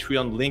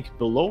Patreon link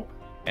below.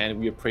 And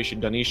we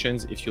appreciate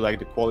donations if you like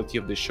the quality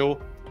of the show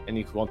and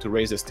if you want to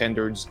raise the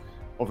standards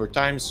over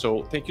time.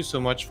 So thank you so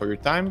much for your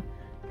time.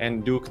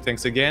 And Duke,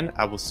 thanks again.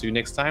 I will see you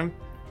next time.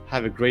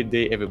 Have a great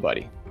day,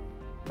 everybody.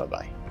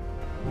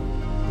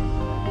 Bye-bye.